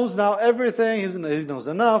guy knows now everything, he knows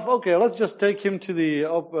enough. Okay, let's just take him to the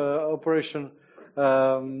operation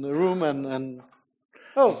room and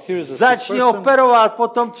here's a Začni operovat po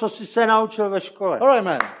tom, co jsi se naučil ve škole. All right,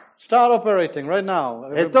 man. Start operating right now.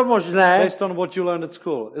 Je to možné? Based on what you learned at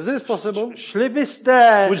school. Is this possible? Šli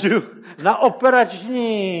byste Would you na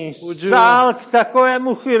operační sál k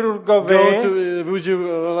takovému chirurgovi? would you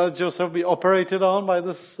let yourself be operated on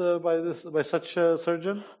by such a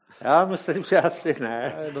surgeon? Já myslím, že asi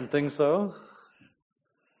ne. I don't think so.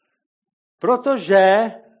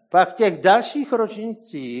 Protože pak v těch dalších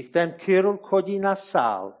ročnících ten chirurg chodí na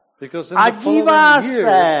sál. Because in A the dívá following se,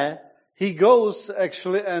 years, he goes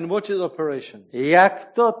actually and watches operations. jak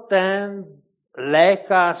to ten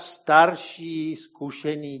lékař starší,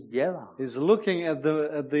 zkušený dělá. He's looking at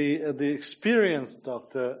the experienced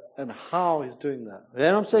doctor and how he's doing that.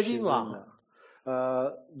 Jenom se She's doing dívám.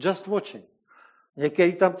 that. Just watching.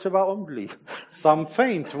 Některý tam třeba omdlí. Some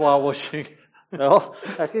faint while watching. Jo,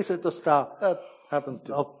 taky se to stává. That happens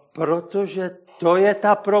too. No, protože to je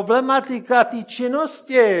ta problematika té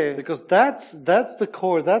činnosti. Because that's the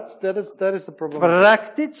core. That is the problem.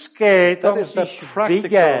 Prakticky to That is the musíš practical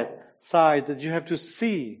vidět. side that you have to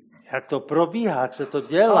see. Jak to probíhá, jak se to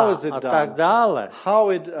dělá How is it a done? tak dále.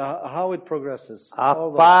 How it progresses. A All those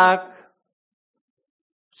things. pak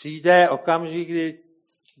přijde okamžik, kdy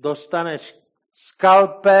dostaneš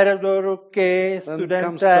skalper do ruky, Then comes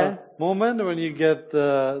studente, the moment when you get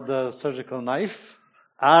the surgical knife.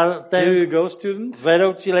 a Here ten you go, student.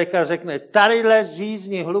 vedoucí lékař řekne, tadyhle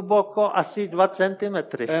řízni hluboko asi 2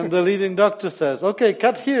 centimetry. And the leading doctor says, okay,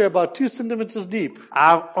 cut here about 2 centimeters deep.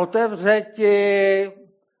 A otevře ti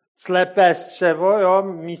slepé střevo, jo,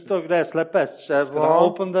 místo, kde je slepé Gonna střevo,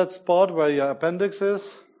 open that spot where your appendix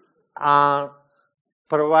is a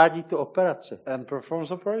provádí tu operaci. and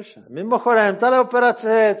performs operation. Mimochodem, tato operace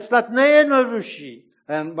je snad nejjednodušší.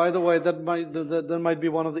 And by the way, that might be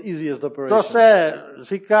one of the easiest To operations. se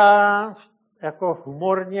říká jako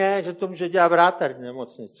humorně, že to může dělat vrátar v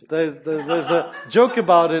nemocnici. There's a joke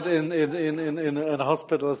about it in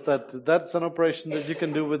hospitals that's an operation that you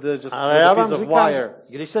can do with just Ale with já a vám piece of říkám, wire,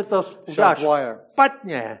 když se to sharp uděláš wire.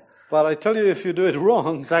 špatně, But I tell you, if you do it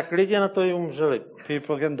wrong, tak lidi na to i umřeli.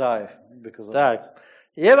 people can die because of Tak, it.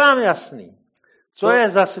 je vám jasný, co So- je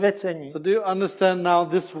zasvěcení? So do you understand now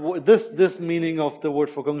this meaning of the word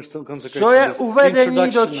for consecration? Co je This uvedení do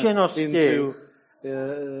introduction činnosti?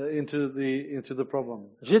 into the problem.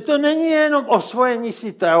 Že to není jenom osvojení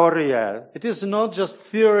si teorie, It is not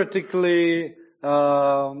just theoretically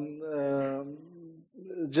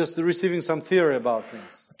just receiving some theory about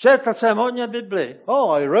things. četl jsem hodně Bibli,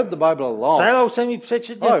 Oh, I read the Bible a lot. celou jsem ji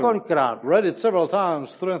přečetl Oh, několikrát. I read it several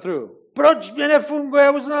times through and through. Proč mě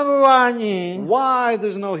nefunguje uznávání? Why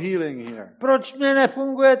there's no healing here? Proč mě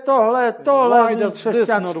nefunguje tohle Why v does this not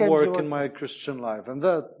křesťanském work životě? in my Christian life? And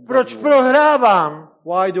that Proč doesn't work. prohrávám?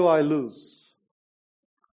 Why do I lose?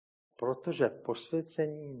 Protože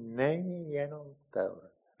posvěcení není jenom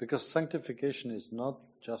teorie. Because sanctification is not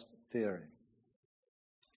just theory.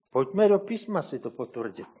 Pojďme do písma si to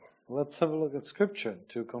potvrdit. Let's have a look at scripture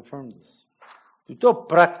to confirm this. Tuto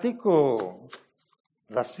praktiku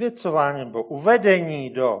zasvěcování nebo uvedení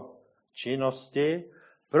do činnosti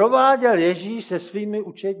prováděl Ježíš se svými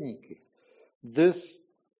učedníky.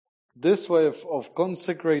 This way of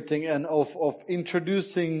consecrating and of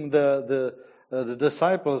introducing the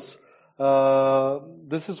disciples,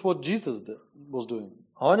 this is what Jesus was doing.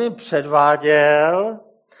 On jim předváděl,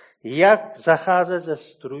 jak zacházet se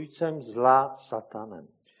strůjcem zla Satanem.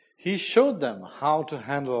 He showed them how to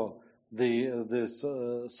handle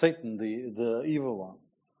Satan, the evil one.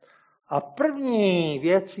 A první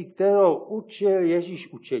věcí, kterou učil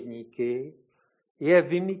Ježíš učedníky, je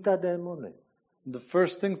vymítat démony. The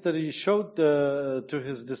first things that he showed to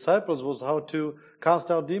his disciples was how to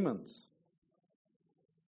cast out demons.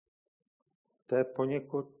 To je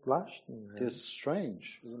poněkud zvláštní. It is strange,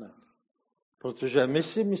 isn't it? Protože my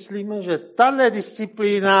si myslíme, že tahle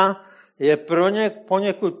disciplína je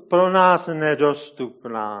poněkud pro nás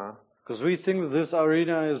nedostupná. Because we think that this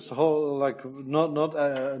arena is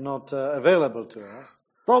not available to us.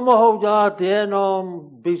 To mohou dělat jenom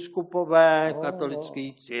biskupové katolické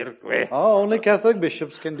církve. Oh, only Catholic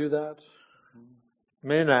bishops can do that.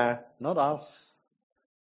 My ne. Not us.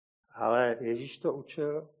 Ale Ježíš to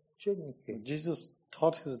učil učedníky. Jesus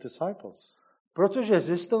taught his disciples. Protože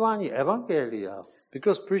zjistování evangelia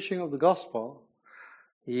Because preaching of the gospel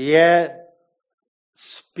je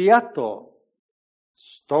spjato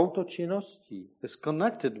s touto činností. is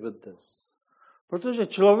connected with this. Protože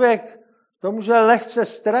člověk to může lehce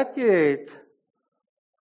ztratit.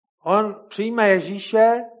 On přijme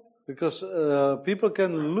Ježíše, Because people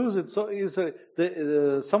can lose it so easily.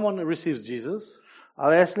 Someone receives Jesus,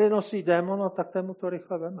 ale jestli nosí démona, tak ten mu to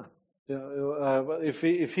rychle veme.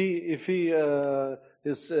 if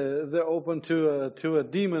they're open to a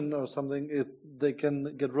demon or something, they can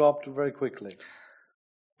get robbed very quickly.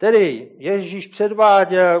 Tedy Ježíš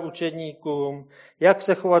předváděl učedníkům, jak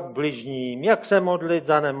se chovat k bližním, jak se modlit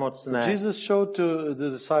za nemocné. Jesus showed to the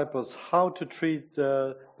disciples how to treat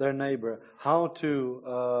their neighbor, how to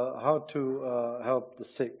help the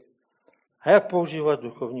sick, A jak používat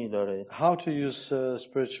duchovní dary. how to use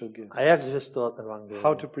spiritual gifts, A jak zvěstovat evangelium.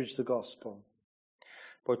 how to preach the gospel.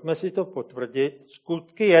 Pojďme si to potvrdit.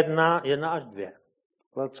 Skutky 1 až 2.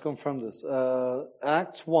 Let's confirm this.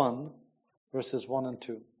 Acts 1, verses 1 and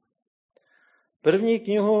 2. První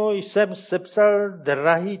knihu jsem sepsal,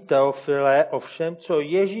 drahý Teofile, o všem, co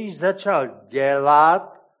Ježíš začal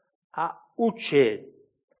dělat a učit.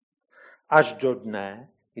 Až do dne,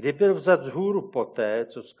 kdy byl vzat vzhůru poté,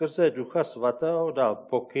 co skrze Ducha Svatého dal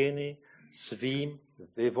pokyny svým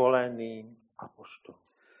vyvoleným apoštolům.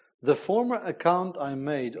 The former account I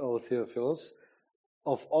made, O Theophilus,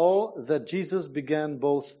 of all that Jesus began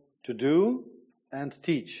both to do and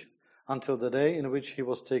teach, until the day in which he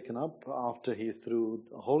was taken up, after he, through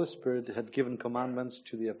the Holy Spirit, had given commandments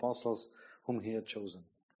to the apostles whom he had chosen.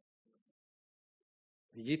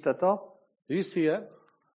 Vidíte to? Do you see it?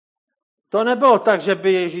 To nebylo tak, že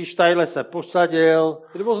by Ježíš tadyhle se posadil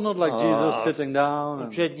It was not like Jesus sitting down and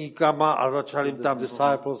učedníkama a začal jim tam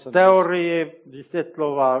disciples and teorii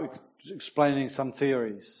vysvětlovat. explaining some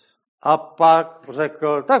theories. A pak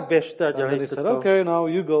řekl, tak běžte a And then he dělejte said, to. okay, now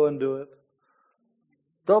you go and do it.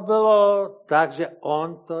 To bylo tak, že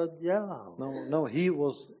on to dělal. No,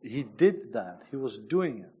 he did that. He was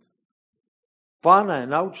doing it. Pane,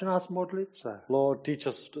 nauč nás modlit se. Lord, teach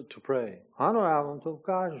us to pray. Ano, já vám to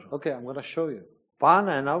ukážu. Okay, I'm going to show you.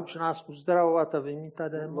 Pane, nauč nás uzdravovat a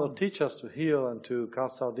vymítat Lord, démony. teach us to heal and to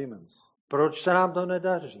cast out demons. Proč se nám to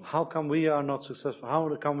nedaří? How come we are not successful?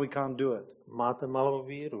 How come we can't do it? Máte malou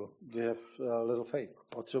víru. You have little faith.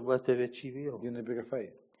 Potřebujete větší víru. You need bigger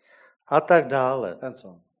faith. A tak dále. And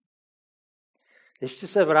so on. Ještě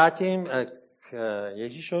se vrátím k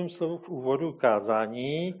Ježíšovým slovu v úvodu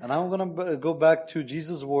kázání. And I'm going to go back to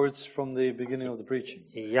Jesus' words from the beginning of the preaching.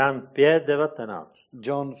 Jan 5:19.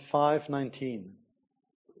 John 5:19.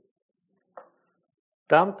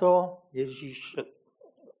 Tam to Ježíš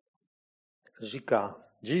říká.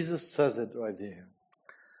 Jesus says it right here.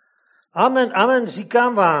 Amen, amen,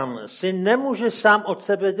 říkám vám, syn nemůže sám od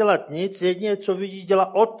sebe dělat nic, jedině co vidí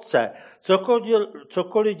dělá otce.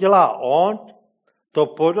 Cokoliv dělá on, to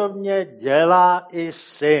podobně dělá i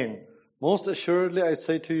syn. Most assuredly I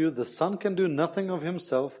say to you, the Son can do nothing of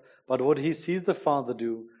himself, but what he sees the Father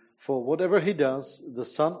do. For whatever he does, the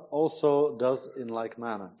Son also does in like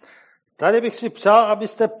manner. Tady bych si přál,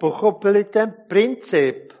 abyste pochopili ten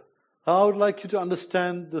princip. I would like you to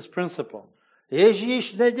understand this principle.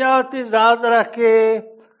 Ježíš nedělal ty zázraky,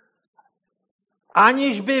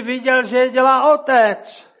 aniž by viděl, že je dělá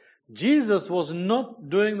Otec. Jesus was not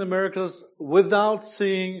doing the miracles without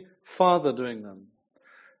seeing Father doing them.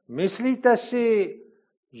 Myslíte si,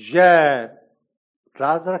 že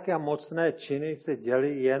zázraky a mocné činy se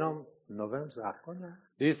děly jenom v Novém zákoně?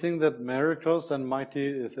 Do you think that miracles and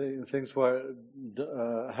mighty things were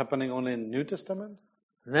happening only in New Testament?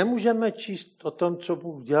 Nemůžeme číst o tom, co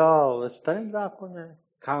Bůh dělal ve Starém zákoně?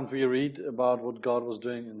 Can't we read about what God was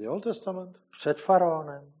doing in the Old Testament? Před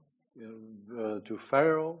faraonem, To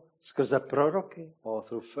Pharaoh skrze proroky. or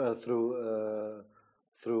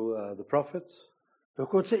through the prophets?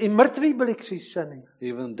 Dokonce i mrtví byli kříštěni.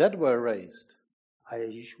 Even dead were raised. A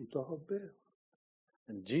Ježíš u toho byl.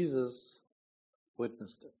 And Jesus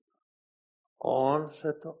witnessed it. On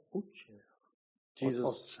se to učil.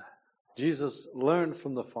 Jesus learned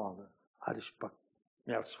from the Father. A když pak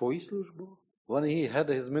měl svoji službu, When he had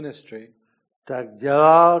his ministry, tak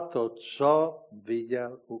dělal to, co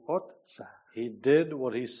viděl u Otce. he did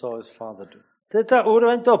what he saw his Father do. To je ta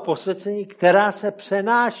úroveň toho posvěcení, která se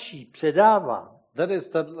přenáší, předává. That is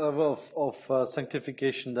that level of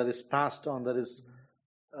sanctification that is passed on, that is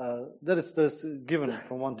given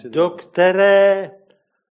from one to the Do other. které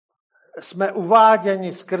jsme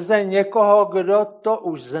uváděni skrze někoho, kdo to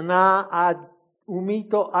už zná a umí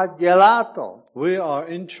to a dělá to. We are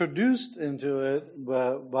introduced into it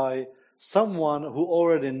by someone who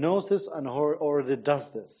already knows this and who already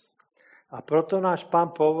does this. A proto náš Pán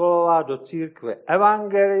povolává do církve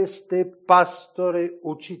evangelisty, pastory,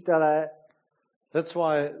 učitelé. That's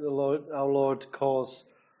why our Lord calls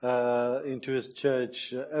into his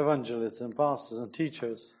church evangelists and pastors and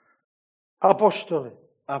teachers, Apoštoly,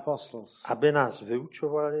 apostles, aby nás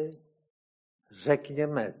vyučovali,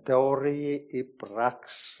 řekněme, teorii i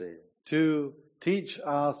praxi. to teach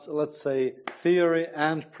us, let's say, theory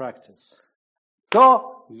and practice.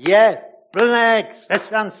 To je plné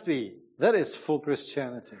křesťanství. That is full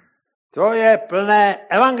Christianity. To je plné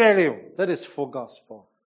evangelium. That is full gospel.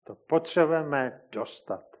 To potřebujeme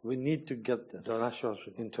dostat We need to get this do našeho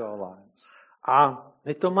života. into our lives. A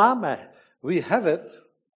my to máme. We have it,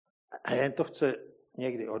 A jen to chce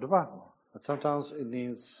někdy odvahu. but sometimes it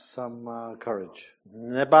needs some courage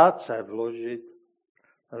Nebát se vložit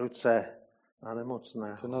ruce na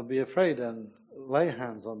nemocného. to not be afraid and lay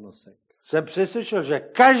hands on the sick. Jsem přesvědčen, že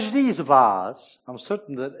každý z vás I'm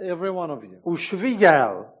certain that every one of you už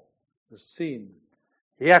viděl, has seen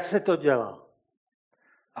jak se to dělá.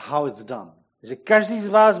 how it's done. Že každý z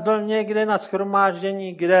vás byl někde na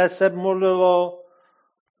shromáždění, kde se modlilo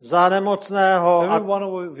za nemocného Every a one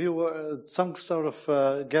of you were at some sort of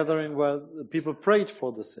gathering where people prayed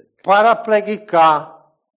for the sick, paraplegika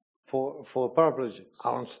for paraplegics,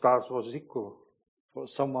 a on stál z vozíku. for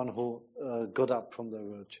someone who got up from their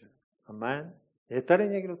wheelchair. Amen. Je tady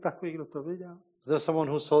někdo takový, kdo to viděl? Is there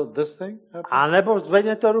someone who saw this thing happen? A nebo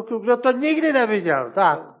zvedněte ruku, kdo to nikdy neviděl.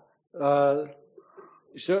 Tak,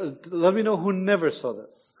 Let me know who never saw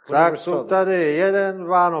this. Who tak never jsou saw tady this. jeden,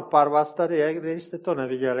 dva, no pár vás tady je, když jste to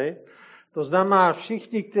neviděli. To znamená,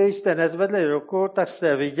 všichni, kteří jste nezvedli ruku, tak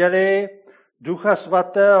jste viděli Ducha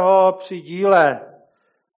Svatého při díle.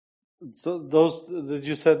 So those that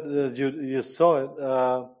you said you saw it,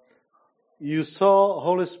 you saw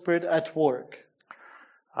Holy Spirit at work.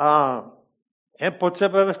 A jen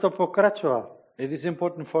potřebujeme v tom pokračovat. It is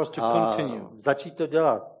important for us to A continue začít to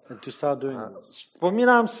dělat. and to start doing this.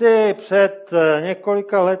 Vzpomínám si před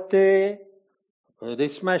několika lety,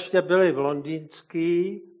 když jsme ještě byli v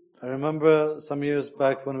Londýnský, I remember some years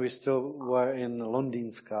back when we still were in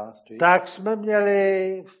Londýnská Street. tak jsme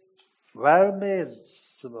měli velmi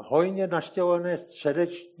hojně naštěvované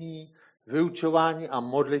středeční vyučování a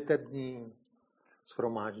modlitební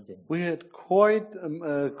shromáždění. We had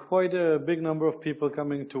quite a big number of people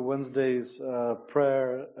coming to Wednesdays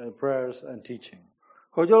prayers and teaching.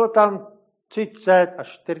 Chodilo tam 30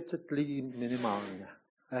 až 40 lidí minimálně.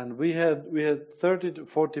 And we had 30 to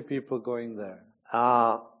 40 people going there.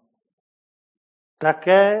 A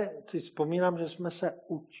také si vzpomínám, že jsme se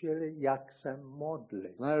učili, jak se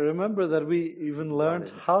modlit. And I remember that we even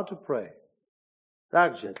learned how to pray.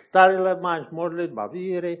 Takže tadyhle máš modlitba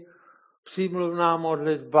víry, přímluvná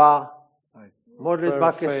modlitba,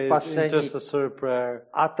 modlitba ke spasení intercessory prayer,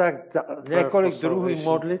 a tak několik for druhů salvation,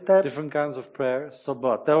 modliteb. different kinds of prayers. To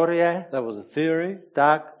byla teorie. That was a theory.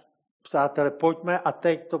 Tak, přátelé, pojďme a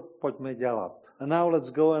teď to pojďme dělat. And now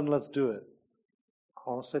let's go and let's do it. A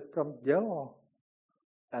on se tam dělo.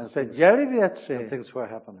 And Se things, děly věci. and things were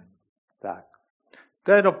happening. Tak.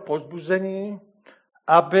 To je do povzbuzení,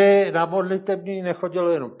 aby na modlitební nechodilo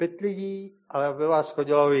jenom 5 lidí, ale aby vás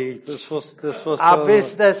chodilo víc. This was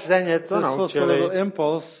Abyste se něco this was a naučili. little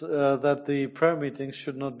impulse that the prayer meetings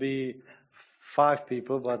should not be 5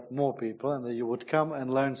 people, but more people, and that you would come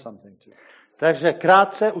and learn something too. Takže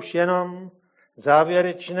krátce už jenom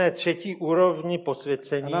závěrečné 3. úrovni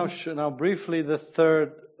posvěcení. And now briefly the third,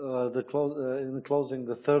 in closing,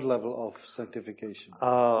 the third level of sanctification.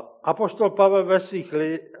 Apoštol Pavel ve svých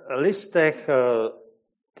listech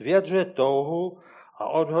vyjadřuje touhu a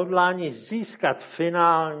odhodlání získat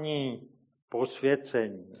finální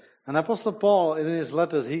posvěcení. And Apostle Paul, in his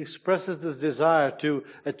letters, he expresses this desire to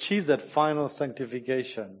achieve that final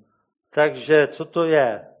sanctification. Takže co to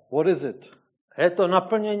je? What is it? Je to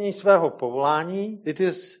naplnění svého povolání. It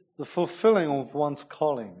is the fulfilling of one's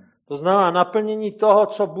calling. To znamená naplnění toho,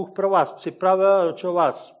 co Bůh pro vás připravil, co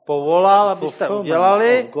vás povolal, abyste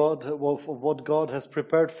udělali. Of what God has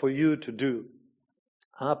prepared for you to do.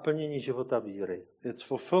 A naplnění života víry. It's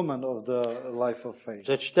fulfillment of the life of faith.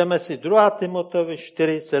 Přečteme si 2. Timoteovi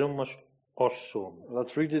 4, 7 až 8.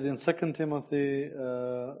 Let's read it in 2 Timothy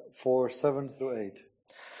 4, 7 through 8.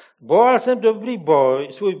 Bojoval jsem dobrý boj,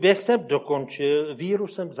 svůj běh jsem dokončil, víru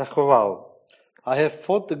jsem zachoval. I have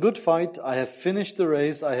fought the good fight, I have finished the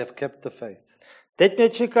race, I have kept the faith. Teď mě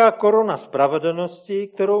čeká koruna spravedlnosti,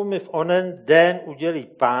 kterou mi v onen den udělí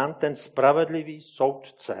Pán, ten spravedlivý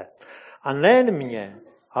soudce. A nejen mě,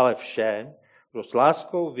 ale všem, kdo s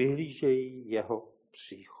láskou vyhlížejí jeho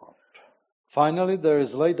příchod. Finally, there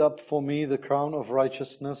is laid up for me the crown of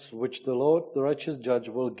righteousness, which the Lord, the righteous judge,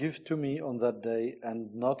 will give to me on that day,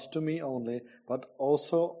 and not to me only, but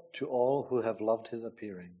also to all who have loved his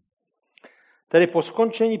appearing. Tedy po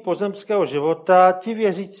skončení pozemského života ti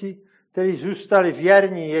věřící, kteří zůstali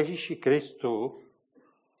věrní Ježíši Kristu,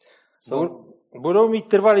 budou mít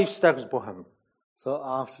trvalý vztah s Bohem. So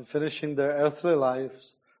after finishing their earthly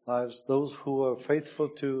lives, those who are faithful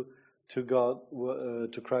to God,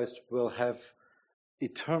 to Christ, will have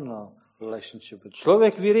eternal relationship with God.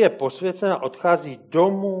 Člověk víry je posvěcen a odchází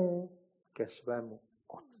domů ke svému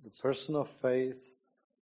Otci. The person of faith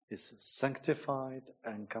is sanctified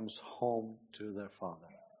and comes home to their Father.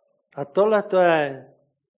 A tohle to je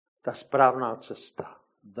ta správná cesta.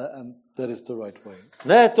 And that is the right way.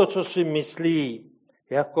 Ne to, co si myslí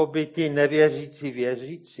jakoby ti nevěřící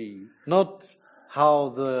věřící. Not how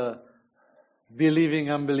the believing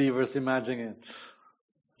unbelievers imagine it.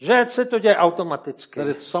 Že se to děje automaticky. That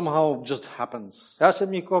it somehow just happens. Já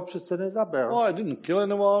jsem nikoho přece nezabil. Oh, I didn't kill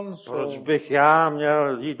anyone, Proč so bych já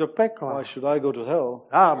měl jít do pekla? why should I go to hell?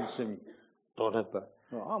 Já musím do nebe.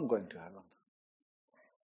 No, I'm going to heaven.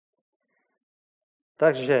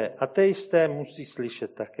 Takže ateisté musí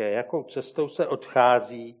slyšet také, jakou cestou se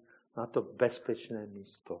odchází na to bezpečné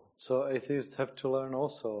místo. So atheists have to learn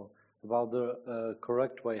also about the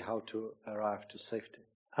correct way how to arrive to safety.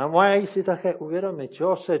 A mají si také uvědomit,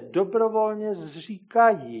 čeho se dobrovolně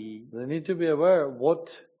zříkají. They need to be aware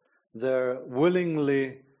what they're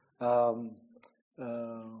willingly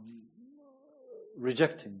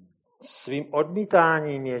rejecting Svým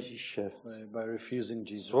odmítáním Ježíše, by refusing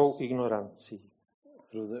svou Jesus ignorancí.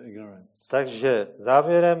 through the ignorance. Takže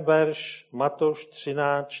závěrem verš Matouš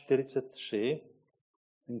 13:43.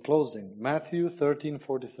 In closing, Matthew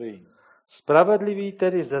 13:43. Spravedlivý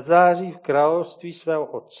tedy zazáří v království svého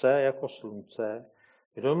Otce jako slunce,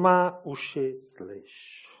 kdo má uši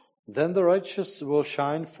slyš. Then the righteous will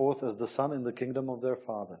shine forth as the sun in the kingdom of their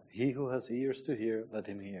Father. He who has ears to hear, let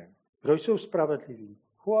him hear. Kdo jsou spravedliví?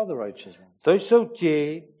 Who are the righteous ones? To jsou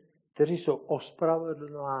ti, kteří jsou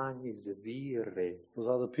ospravedlňováni z víry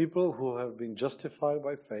Those are the people who have been justified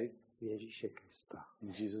by faith v Ježíše Krista.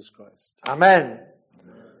 in Jesus Christ. Amen.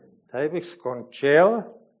 Tady bych skončil.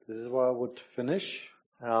 This is where I would finish.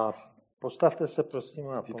 A postavte se prosím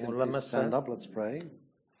a You can pomodleme please se. stand up, let's pray.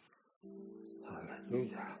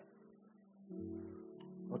 Haleluja.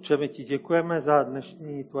 Otče, my ti děkujeme za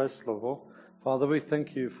dnešní tvoje slovo. Father, we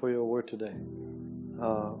thank you for your word today.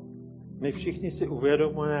 A my všichni si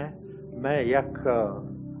uvědomujeme, jak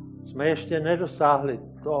jsme ještě nedosáhli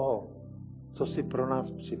toho, co jsi pro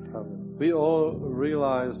nás připravil. We all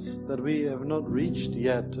realize that we have not reached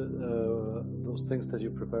yet those things that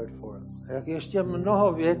you prepared for us. Jak ještě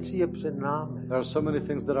mnoho věcí je před námi, There are so many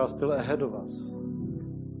things that are still ahead of us,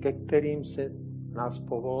 ke kterým se nás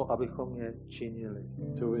povolil, abychom je činili.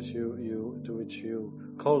 to which you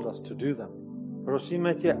called us to do them.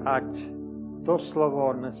 Prosíme tě, ať to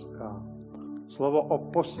slovo dneska, slovo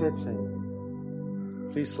o posvěcení,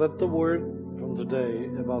 Please let the word from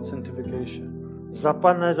today about sanctification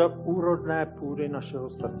zapadne do úrodné půdy našeho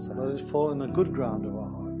srdce. Let it fall in the good ground of our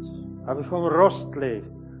hearts. Abychom rostli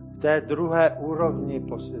v té druhé úrovni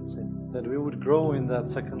posvěcení. That we would grow in that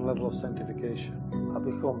second level of sanctification.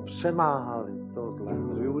 Abychom přemáhali to zlé.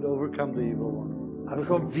 That we would overcome the evil one.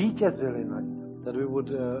 Abychom vítězili nad ním. That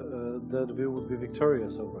we would be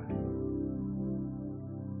victorious over him.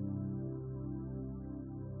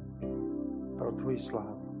 Pro tvoji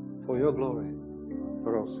slávu. For your glory.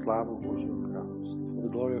 Pro slávu Božího království. For the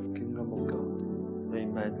glory of the kingdom of God. Ve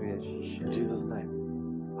jménu Ježíše. In Jesus' name.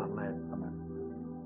 Amen.